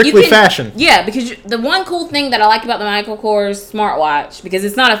looked It's up, strictly fashion. Yeah, because the one cool thing that I like about the Michael Kors smartwatch, because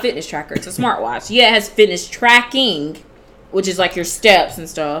it's not a fitness tracker, it's a smartwatch. Yeah, it has fitness tracking, which is like your steps and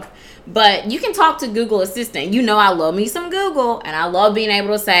stuff. But you can talk to Google Assistant. You know I love me some Google, and I love being able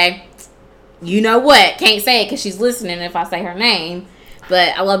to say, you know what? Can't say it because she's listening if I say her name.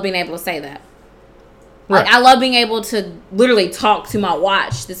 But I love being able to say that. Right. Like, I love being able to literally talk to my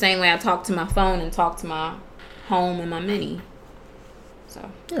watch the same way I talk to my phone and talk to my home and my mini. So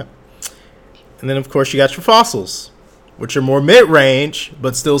Yeah. And then, of course, you got your Fossils, which are more mid-range,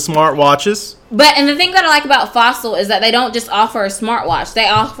 but still smartwatches. and the thing that I like about Fossil is that they don't just offer a smartwatch. They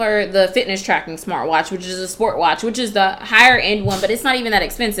offer the fitness tracking smartwatch, which is a sport watch, which is the higher end one, but it's not even that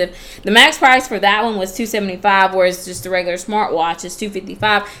expensive. The max price for that one was $275, whereas just the regular smartwatch is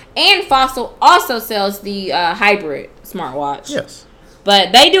 $255. And Fossil also sells the hybrid smartwatch. Yes.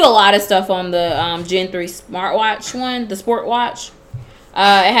 But they do a lot of stuff on the Gen 3 smartwatch one, the sport watch.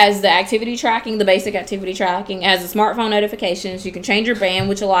 It has the activity tracking, the basic activity tracking. It has the smartphone notifications. You can change your band,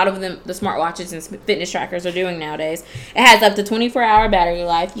 which a lot of them, the smartwatches and fitness trackers are doing nowadays. It has up to 24-hour battery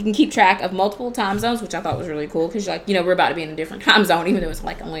life. You can keep track of multiple time zones, which I thought was really cool because, like, we're about to be in a different time zone, even though it's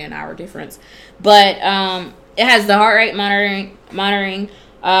like only an hour difference. But it has the heart rate monitoring.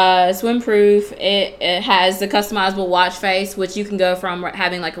 Swim proof. It has the customizable watch face, which you can go from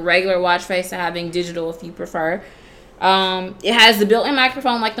having like a regular watch face to having digital if you prefer. It has the built-in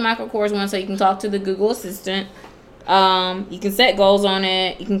microphone like the Michael Kors one, so you can talk to the Google Assistant. You can set goals on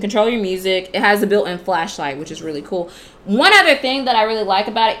it. You can control your music. It has a built-in flashlight, which is really cool. One other thing that I really like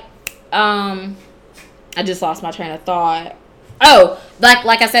about it, I just lost my train of thought. Oh,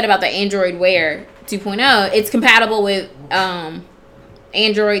 like I said about the Android Wear 2.0, it's compatible with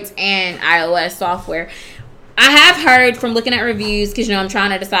Androids and iOS software. I have heard from looking at reviews, because I'm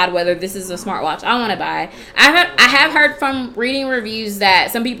trying to decide whether this is a smartwatch I want to buy. I have heard from reading reviews that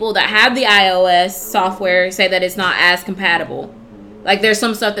some people that have the iOS software say that it's not as compatible. Like, there's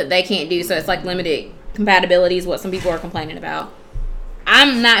some stuff that they can't do, so it's like limited compatibility is what some people are complaining about.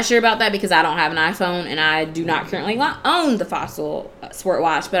 I'm not sure about that because I don't have an iPhone and I do not currently own the Fossil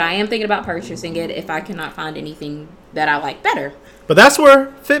smartwatch, but I am thinking about purchasing it if I cannot find anything that I like better. But that's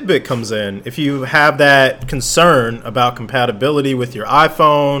where Fitbit comes in. If you have that concern about compatibility with your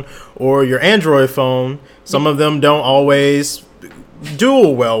iPhone or your Android phone, some of them don't always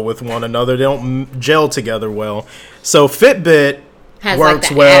duel well with one another. They don't gel together well. So Fitbit works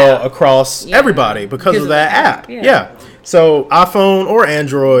like well app across everybody because of that app. Yeah. So iPhone or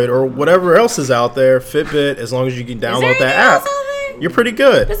Android or whatever else is out there, Fitbit, as long as you can download that app, you're pretty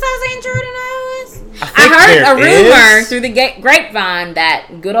good. Besides Android and iOS? I heard a rumor through the grapevine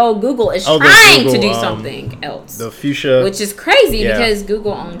that good old Google is trying to do something else. The fuchsia. Which is crazy because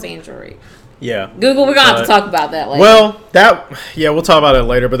Google owns Android. Yeah. Google, we're going to have to talk about that later. Well, we'll talk about it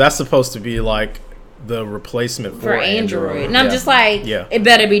later, but that's supposed to be like the replacement for Android. And I'm just like, it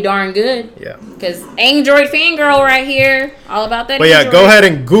better be darn good. Yeah. Because Android fangirl right here, all about that. But Android. go ahead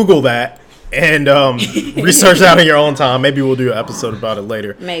and Google that and research that on your own time. Maybe we'll do an episode about it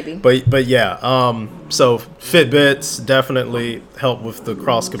later. Maybe. But yeah, so Fitbits definitely help with the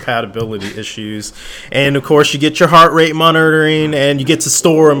cross compatibility issues, and of course you get your heart rate monitoring, and you get to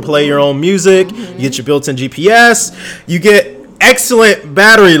store and play your own music. You get your built-in GPS. You get excellent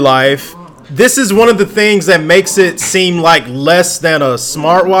battery life. This is one of the things that makes it seem like less than a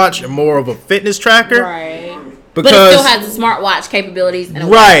smartwatch and more of a fitness tracker. Right. Because, but it still has the smartwatch capabilities. In a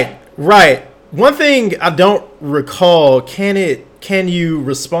way. Right. One thing I don't recall, can you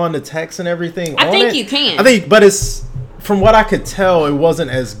respond to text and everything I think you can. But it's, from what I could tell, it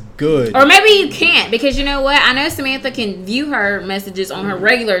wasn't as good. Or maybe you can't, because you know what? I know Samantha can view her messages on her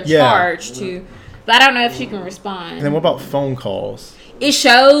regular charge too, but I don't know if she can respond. And then what about phone calls? It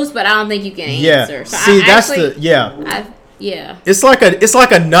shows, but I don't think you can answer. Yeah. So See, It's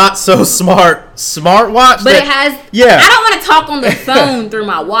like a not so smart smartwatch. But it has. Yeah. I don't want to talk on the phone through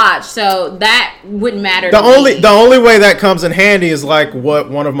my watch, so that wouldn't matter. The only way that comes in handy is like what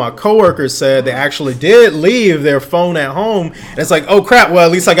one of my coworkers said. They actually did leave their phone at home, and it's like, oh crap. Well,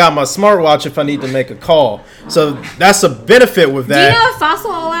 at least I got my smartwatch if I need to make a call. So that's a benefit with that. Do you know if Fossil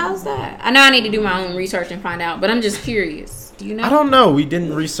allows that? I know I need to do my own research and find out, but I'm just curious. Do you know? I don't know. We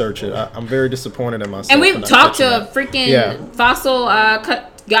didn't research it. I'm very disappointed in myself. And we've talked to a freaking Fossil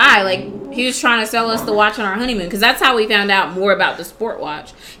guy. Like, he was trying to sell us the watch on our honeymoon, because that's how we found out more about the sport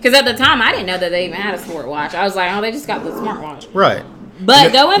watch. Because at the time, I didn't know that they even had a sport watch. I was like, oh, they just got the smartwatch. Right.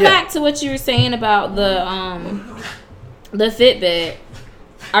 But going back to what you were saying about the Fitbit,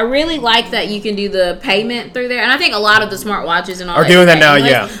 I really like that you can do the payment through there, and I think a lot of the smartwatches and all are doing that now.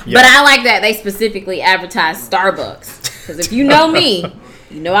 Yeah. But I like that they specifically advertise Starbucks, because if you know me,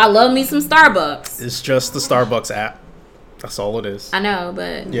 you know I love me some Starbucks. It's just the Starbucks app. That's all it is. I know,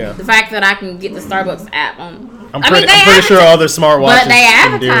 but the fact that I can get the Starbucks app on, I'm pretty sure other smartwatches, but they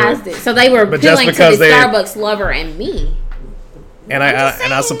advertised it, so they were appealing to the Starbucks lover and me. And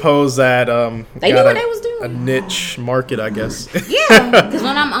I suppose that they knew what they was doing. A niche market, I guess. Yeah, because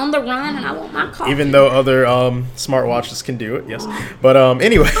when I'm on the run and I want my coffee. Even though other smartwatches can do it, yes. But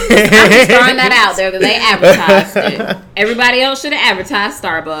anyway. I'm just throwing that out there that they advertised it. Everybody else should have advertised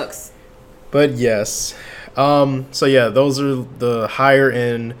Starbucks. But yes. So yeah, those are the higher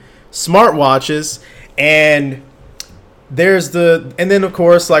end smartwatches. And then of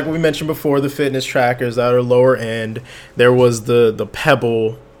course, like we mentioned before, the fitness trackers that are lower end. There was the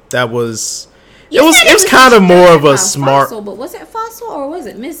Pebble that was it was kind of more of a smart. Fossil, but was it Fossil or was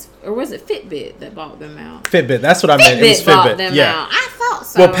it Fitbit that bought them out? Fitbit, that's what I meant. It was Fitbit. Them out. I thought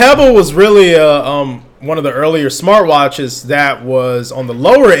so. Well, Pebble was really one of the earlier smartwatches that was on the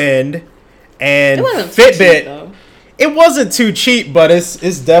lower end, and Fitbit. It wasn't too cheap, but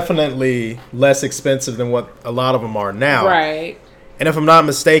it's definitely less expensive than what a lot of them are now. Right. And if I'm not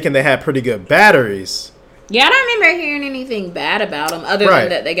mistaken, they had pretty good batteries. Yeah, I don't remember hearing anything bad about them other than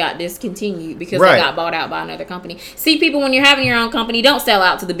that they got discontinued because they got bought out by another company. See, people, when you're having your own company, don't sell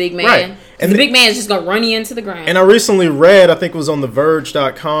out to the big man. Right. And the big man is just going to run you into the ground. And I recently read, I think it was on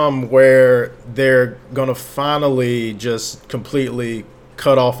TheVerge.com, where they're going to finally just completely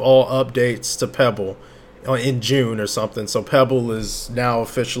cut off all updates to Pebble in June or something. So Pebble is now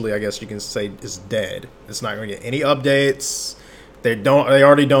officially, I guess you can say, is dead. It's not going to get any updates. They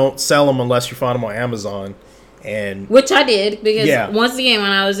already don't sell them unless you find them on Amazon. And which I did, because once again,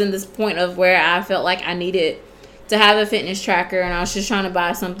 when I was in this point of where I felt like I needed to have a fitness tracker, and I was just trying to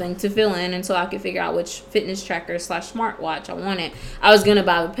buy something to fill in until I could figure out which fitness tracker / smartwatch I wanted, I was going to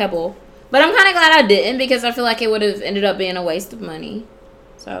buy the Pebble. But I'm kind of glad I didn't, because I feel like it would have ended up being a waste of money.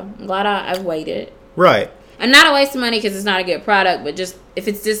 So I'm glad I waited. Right. And not a waste of money because it's not a good product, but just if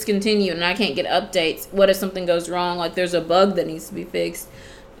it's discontinued and I can't get updates, what if something goes wrong? Like there's a bug that needs to be fixed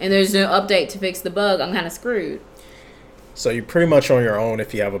and there's no update to fix the bug, I'm kind of screwed. So you're pretty much on your own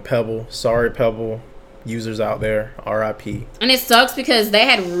if you have a Pebble. Sorry, Pebble users out there. RIP. And it sucks because they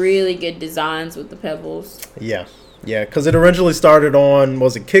had really good designs with the Pebbles. Yeah. Yeah, because it originally started on,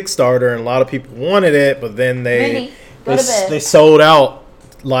 was it Kickstarter, and a lot of people wanted it, but then they sold out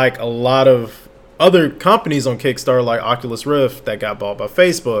like a lot of other companies on Kickstarter, like Oculus Rift, that got bought by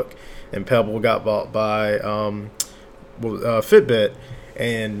Facebook, and Pebble got bought by Fitbit,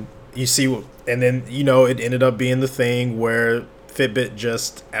 and you see, and then it ended up being the thing where Fitbit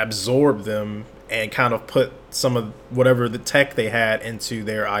just absorbed them and kind of put some of whatever the tech they had into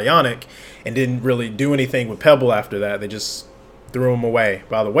their Ionic, and didn't really do anything with Pebble after that. They just threw them away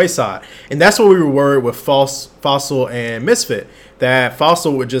by the wayside, and that's what we were worried with Fossil and Misfit, that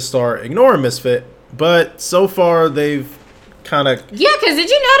Fossil would just start ignoring Misfit, but so far they've kind of because did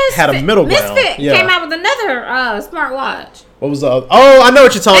you notice had a middle ground. Misfit came out with another smartwatch. What was the other? Oh, I know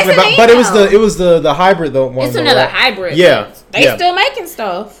what you're talking about, but it was the hybrid one. It's another hybrid. Yeah, they still making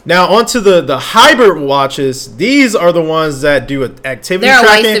stuff. Now onto the hybrid watches. These are the ones that do activity tracking.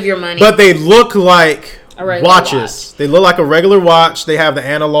 They're a waste of your money, but they look like watches. Watch. They look like a regular watch. They have the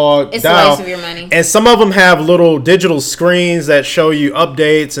analog dial. A waste of your money. And some of them have little digital screens that show you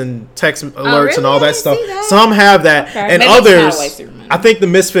updates and text alerts and all that stuff. Some have that, and maybe others. I think the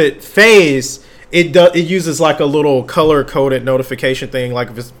Misfit Phase, it uses like a little color coded notification thing. Like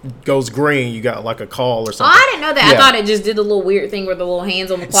if it goes green, you got like a call or something. Oh, I didn't know that. Yeah. I thought it just did the little weird thing where the little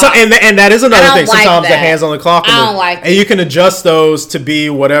hands on the clock. So, and that is another thing. Sometimes the hands on the clock. I don't like. And you can adjust those to be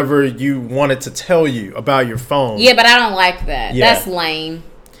whatever you want it to tell you about your phone. Yeah, but I don't like that. Yeah. That's lame.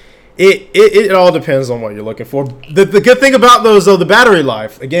 It all depends on what you're looking for. The good thing about those, though, the battery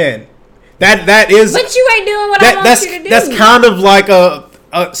life. Again, that is. But you ain't doing what I want you to do. That's kind of like a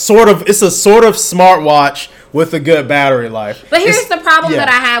sort of smartwatch with a good battery life. But here's the problem that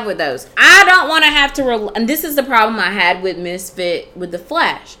I have with those. I don't want to have to and this is the problem I had with Misfit with the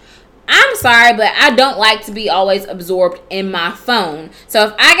Flash. I'm sorry, but I don't like to be always absorbed in my phone. So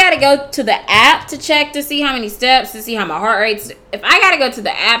if I got to go to the app to check to see how many steps, to see how my heart rate's, if I got to go to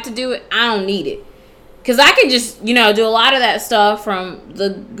the app to do it, I don't need it. Because I can just, do a lot of that stuff from the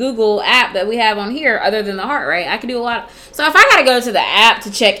Google app that we have on here, other than the heart rate. I can do a lot. So if I got to go to the app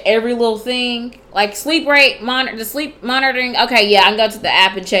to check every little thing, like sleep rate, the sleep monitoring, okay, yeah, I can go to the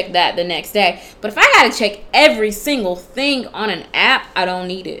app and check that the next day. But if I got to check every single thing on an app, I don't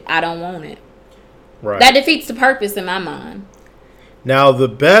need it. I don't want it. Right. That defeats the purpose in my mind. Now, the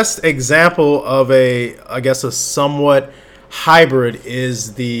best example of a somewhat hybrid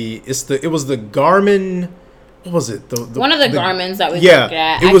is it was the Garmin. What was it? One of the Garmins that we looked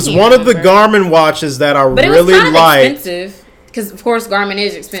at. It was one of the Garmin watches that I really liked. But it was kind of expensive because, of course, Garmin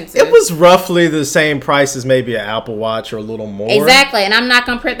is expensive. It was roughly the same price as maybe an Apple Watch or a little more. Exactly, and I'm not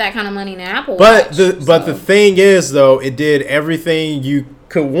gonna put that kind of money in an Apple Watch. But the thing is, though, it did everything you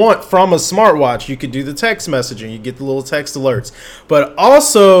could want from a smartwatch. You could do the text messaging, you get the little text alerts, but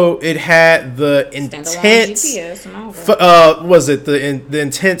also it had the intense the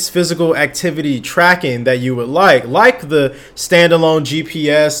intense physical activity tracking that you would like the standalone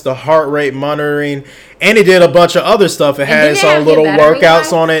GPS, the heart rate monitoring, and it did a bunch of other stuff. It had its own little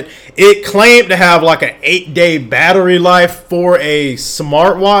workouts on it. It claimed to have like an 8-day battery life for a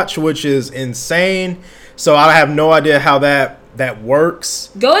smartwatch, which is insane. So I have no idea how that works.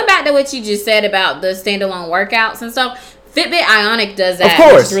 Going back to what you just said about the standalone workouts and stuff, Fitbit Ionic does that. Of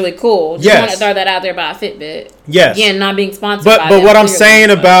course. Which is really cool. Just want to throw that out there about Fitbit. Yes. Again, not being sponsored by But what I'm saying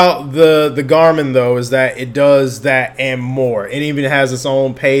about the Garmin, though, is that it does that and more. It even has its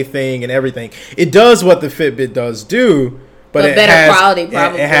own pay thing and everything. It does what the Fitbit does do, but it better has, quality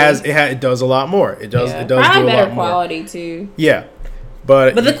probably. It does a lot more. It does do a lot more. Better quality too. Yeah.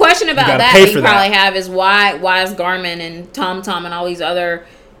 But the question about that you probably have is why is Garmin and TomTom and all these other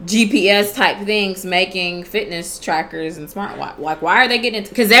GPS type things making fitness trackers and smartwatch? Like, why are they getting into?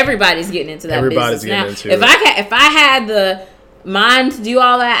 Because everybody's getting into that business now. If I had the mind to do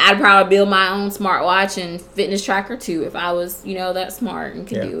all that, I'd probably build my own smartwatch and fitness tracker too. If I was, that smart and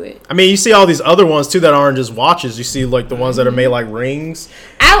could do it. I mean, you see all these other ones too that aren't just watches. You see like the ones that are made like rings.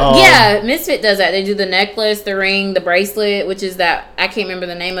 Misfit does that. They do the necklace, the ring, the bracelet, which is that I can't remember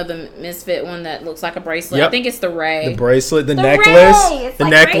the name of the Misfit one that looks like a bracelet. Yep. I think it's the Ray. The bracelet, the necklace, the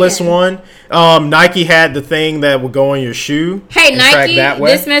necklace one. Nike had the thing that would go on your shoe. Hey, Nike,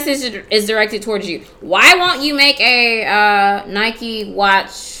 this message is directed towards you. Why won't you make a Nike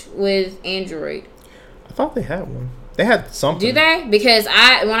watch with Android? I thought they had one. They had something. Do they? Because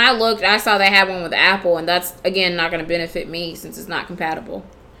when I looked, I saw they had one with Apple, and that's, again, not going to benefit me since it's not compatible.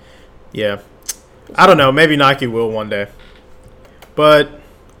 Yeah. I don't know. Maybe Nike will one day. But,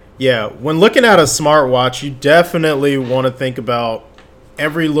 yeah, when looking at a smartwatch, you definitely want to think about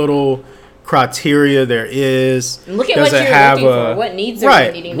every little criteria there is. And look at what you're looking for. What needs are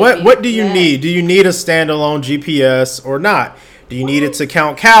you needing? What do you need? Do you need a standalone GPS or not? Do you need it to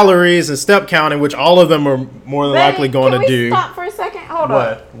count calories and step counting, which all of them are more than likely going to do? Stop for a second. Hold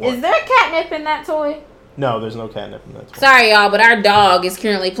on. Is there catnip in that toy? No, there's no catnip in that toy. Sorry, y'all, but our dog is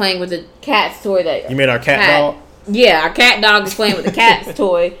currently playing with a cat's toy that. You mean our cat dog? Yeah, our cat dog is playing with a cat's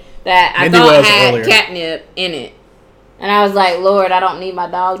toy that I thought had catnip in it. And I was like, Lord, I don't need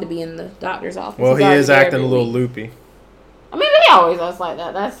my dog to be in the doctor's office. Well, he is acting a little loopy. I mean, he always acts like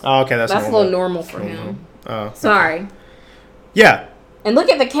that. That's that's a little normal for him. Oh, sorry. Okay. Yeah. And look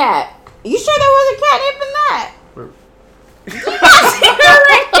at the cat. You sure there was a catnip in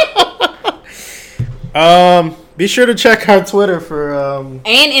that? Be sure to check our Twitter for and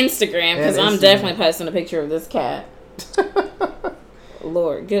Instagram, because I'm definitely posting a picture of this cat.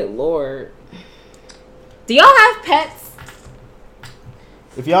 Lord, good Lord. Do y'all have pets?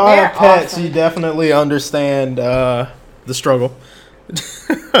 If y'all have pets, you definitely understand the struggle.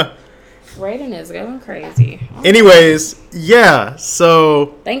 Raiden is going crazy. Anyways, yeah,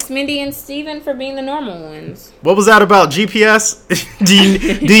 so... Thanks, Mindy and Steven, for being the normal ones. What was that about GPS? do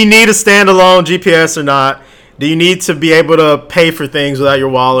you need a standalone GPS or not? Do you need to be able to pay for things without your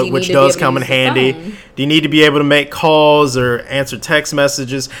wallet, which does come in handy? Do you need to be able to make calls or answer text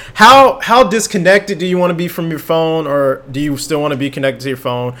messages? How disconnected do you want to be from your phone, or do you still want to be connected to your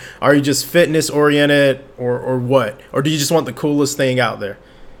phone? Are you just fitness oriented, or what? Or do you just want the coolest thing out there?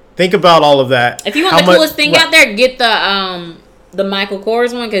 Think about all of that. If you want the coolest thing out there, get the Michael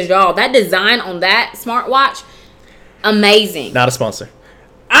Kors one, because y'all, that design on that smartwatch, amazing. Not a sponsor.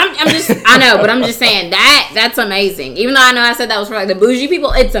 I know, but I'm just saying that's amazing. Even though I know I said that was for like the bougie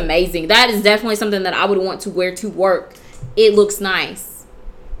people, it's amazing. That is definitely something that I would want to wear to work. It looks nice,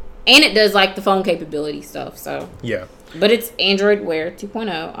 and it does like the phone capability stuff. So yeah, but it's Android Wear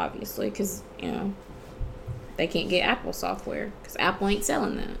 2.0, obviously, because they can't get Apple software because Apple ain't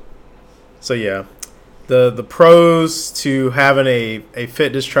selling that. So yeah, the pros to having a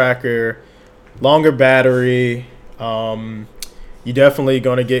fitness tracker longer battery. You definitely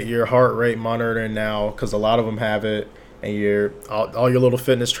going to get your heart rate monitoring now because a lot of them have it, and all your little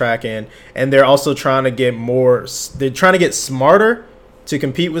fitness tracking. And they're also trying to get more. They're trying to get smarter to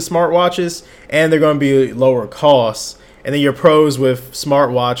compete with smartwatches, and they're going to be lower costs. And then your pros with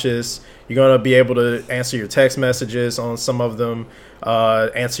smartwatches, you're going to be able to answer your text messages on some of them,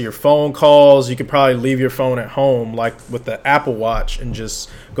 answer your phone calls. You could probably leave your phone at home, like with the Apple Watch, and just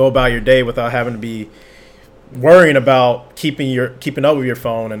go about your day without having to be worrying about keeping up with your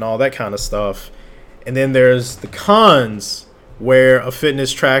phone and all that kind of stuff. And then there's the cons, where a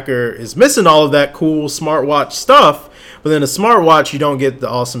fitness tracker is missing all of that cool smartwatch stuff, but then a smartwatch, you don't get the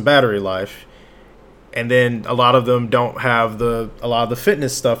awesome battery life. And then a lot of them don't have a lot of the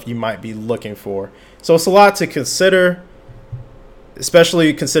fitness stuff you might be looking for. So it's a lot to consider,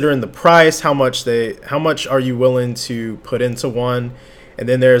 especially considering the price, how much are you willing to put into one. And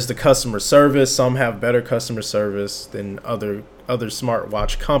then there's the customer service. Some have better customer service than other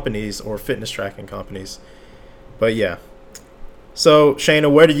smartwatch companies or fitness tracking companies. But yeah. So Shayna,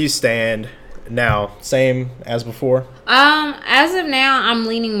 where do you stand now? Same as before? As of now, I'm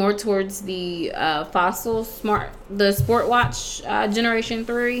leaning more towards the Fossil Smartwatch Generation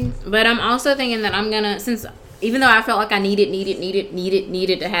 3. But I'm also thinking that I'm gonna, since even though I felt like I needed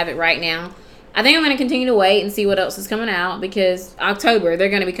to have it right now, I think I'm going to continue to wait and see what else is coming out, because October, they're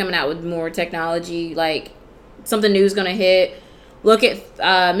going to be coming out with more technology, like something new is going to hit. Look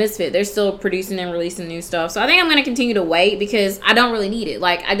at Misfit. They're still producing and releasing new stuff. So I think I'm going to continue to wait because I don't really need it.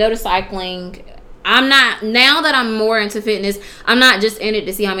 Like, I go to cycling. I'm not, now that I'm more into fitness, I'm not just in it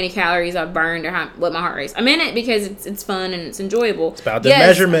to see how many calories I've burned or what my heart rate is. I'm in it because it's fun and it's enjoyable. It's about the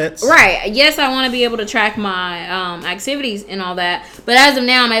measurements. Right. Yes, I want to be able to track my activities and all that. But as of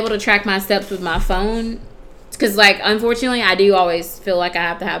now, I'm able to track my steps with my phone. Because, like, unfortunately, I do always feel like I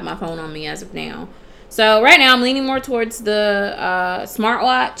have to have my phone on me as of now. So right now, I'm leaning more towards the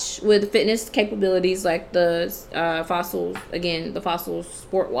smartwatch with fitness capabilities, like the Fossil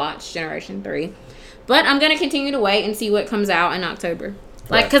Smartwatch Generation 3. But I'm going to continue to wait and see what comes out in October.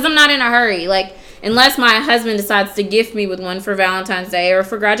 Like, because I'm not in a hurry. Like, unless my husband decides to gift me with one for Valentine's Day or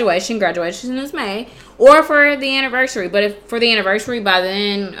for graduation is May, or for the anniversary. But if for the anniversary, by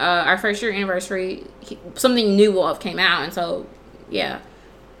then, our first year anniversary, something new will have came out. And so, yeah.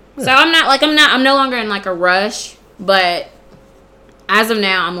 So I'm no longer in like a rush, but as of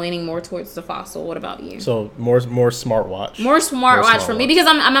now, I'm leaning more towards the Fossil. What about you? So more smartwatch. More smartwatch for me, because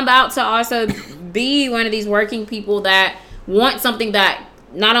I'm about to also be one of these working people that want something that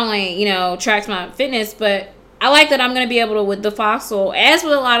not only, tracks my fitness, but I like that I'm going to be able to, with the Fossil, as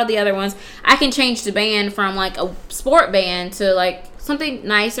with a lot of the other ones, I can change the band from like a sport band to like something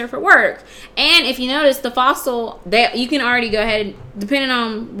nicer for work. And if you notice, the Fossil, that you can already go ahead, depending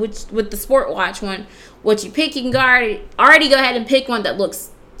on with the sport watch one, what you pick, you can already go ahead and pick one that looks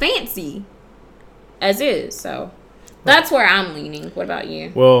fancy as is. So that's where I'm leaning. What about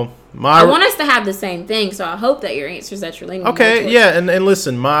you? Well, I want us to have the same thing, so I hope that your answer is that you're leaning. Okay, yeah, and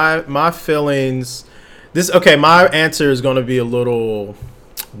listen, my feelings. My answer is going to be a little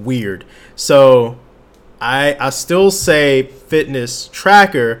weird. So I still say fitness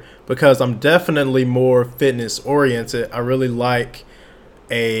tracker because I'm definitely more fitness oriented. I really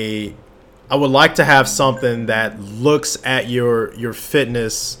I would like to have something that looks at your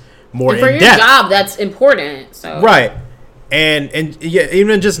fitness more in depth. For your job, that's important. So right. And yeah,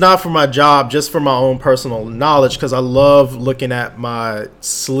 even just not for my job, just for my own personal knowledge, because I love looking at my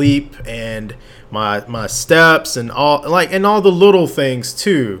sleep and my steps and all the little things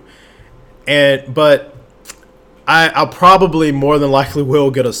too. But I'll probably more than likely will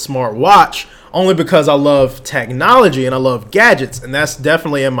get a smartwatch, only because I love technology and I love gadgets, and that's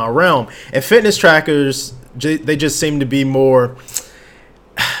definitely in my realm. And fitness trackers, they just seem to be more.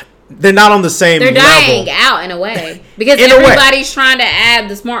 They're not on the same level. They're dying out in a way. Because everybody's trying to add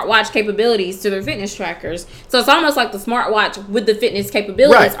the smartwatch capabilities to their fitness trackers. So it's almost like the smartwatch with the fitness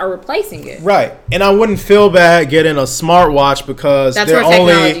capabilities are replacing it. Right. And I wouldn't feel bad getting a smartwatch because that's where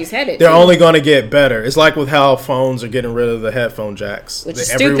technology's headed. They're only going to get better. It's like with how phones are getting rid of the headphone jacks. Which is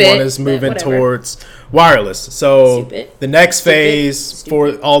everyone is moving towards wireless. So the next phase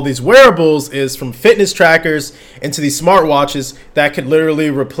for all these wearables is from fitness trackers into these smartwatches that could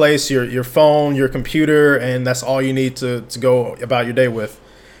literally replace your phone, your computer, and that's all you need to go about your day with.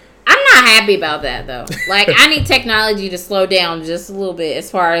 I'm not happy about that, though. Like, I need technology to slow down just a little bit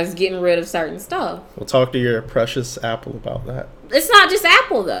as far as getting rid of certain stuff. We'll talk to your precious Apple about that. It's not just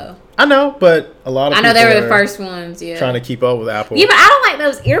Apple, though. I know, but a lot of people they were the first ones, trying to keep up with Apple. Yeah, but I don't like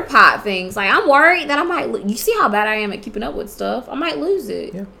those ear pod things. Like, I'm worried that I might... You see how bad I am at keeping up with stuff? I might lose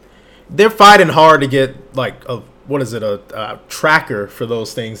it. Yeah. they're fighting hard to get like a tracker for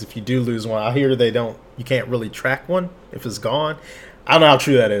those things. If you do lose one, I hear you can't really track one if it's gone. I don't know how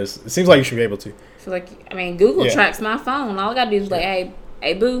true that is. It seems like you should be able to. So Google tracks my phone. All I gotta do is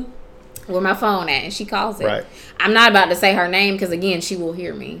hey boo, where my phone at, and she calls it. Right. I'm not about to say her name because again, she will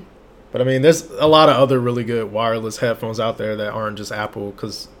hear me. But there's a lot of other really good wireless headphones out there that aren't just Apple,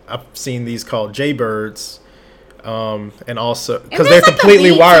 because I've seen these called Jaybirds. And also because they're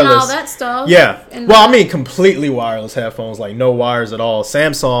completely wireless. And all that stuff. Yeah. Completely wireless headphones, like no wires at all.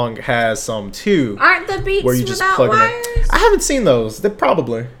 Samsung has some too. Aren't the Beats where you just without plug wires? them in. I haven't seen those. They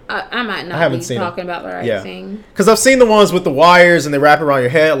probably. I might not be talking about the right thing. Because I've seen the ones with the wires and they wrap around your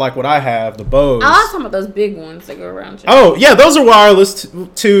head, like what I have, the Bose. I was talking about those big ones that go around your Oh, yeah, those are wireless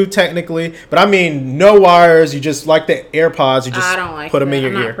too, technically. But no wires. You just, like the AirPods, you just I don't like put them that. in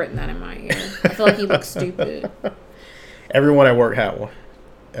your I'm ear. not putting that in my ear. I feel like you look stupid. Everyone at work had one.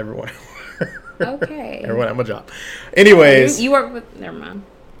 Everyone at work. Okay. Everyone at my job. Anyways. You work with... Never mind.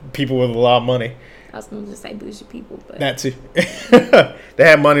 People with a lot of money. I was going to just say bougie people, but... That too. They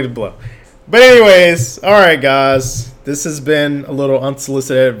have money to blow. But anyways, all right, guys. This has been a little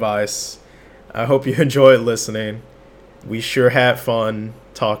unsolicited advice. I hope you enjoyed listening. We sure had fun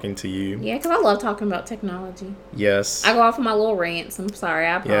talking to you. Yeah, because I love talking about technology. Yes. I go off on my little rants. I'm sorry.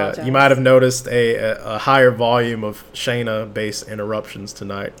 I apologize. Yeah, you might have noticed a higher volume of Shayna-based interruptions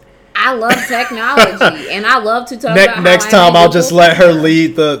tonight. I love technology, and I love to talk about next time I'll just let her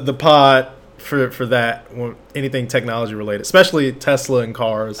lead the pod for that, anything technology related, especially Tesla and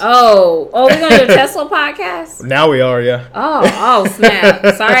cars. Oh, we're gonna do a Tesla podcast? Now we are, yeah. Oh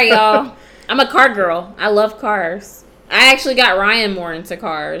snap! Sorry, y'all. I'm a car girl. I love cars. I actually got Ryan more into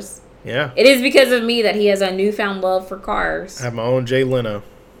cars. Yeah. It is because of me that he has a newfound love for cars. I have my own Jay Leno.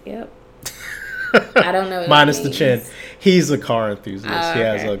 Yep. I don't know what Minus that the means. chin. He's a car enthusiast. He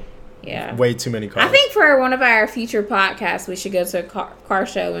has way too many cars. I think for one of our future podcasts, we should go to a car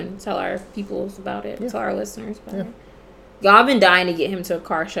show and tell our people about it. Tell our listeners about it. Y'all have been dying to get him to a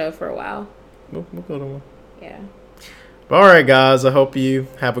car show for a while. We'll go to one. Yeah. All right, guys. I hope you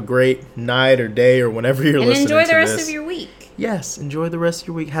have a great night or day or whenever you're listening to this. And enjoy the rest of your week. Yes. Enjoy the rest of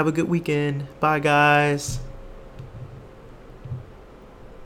your week. Have a good weekend. Bye, guys.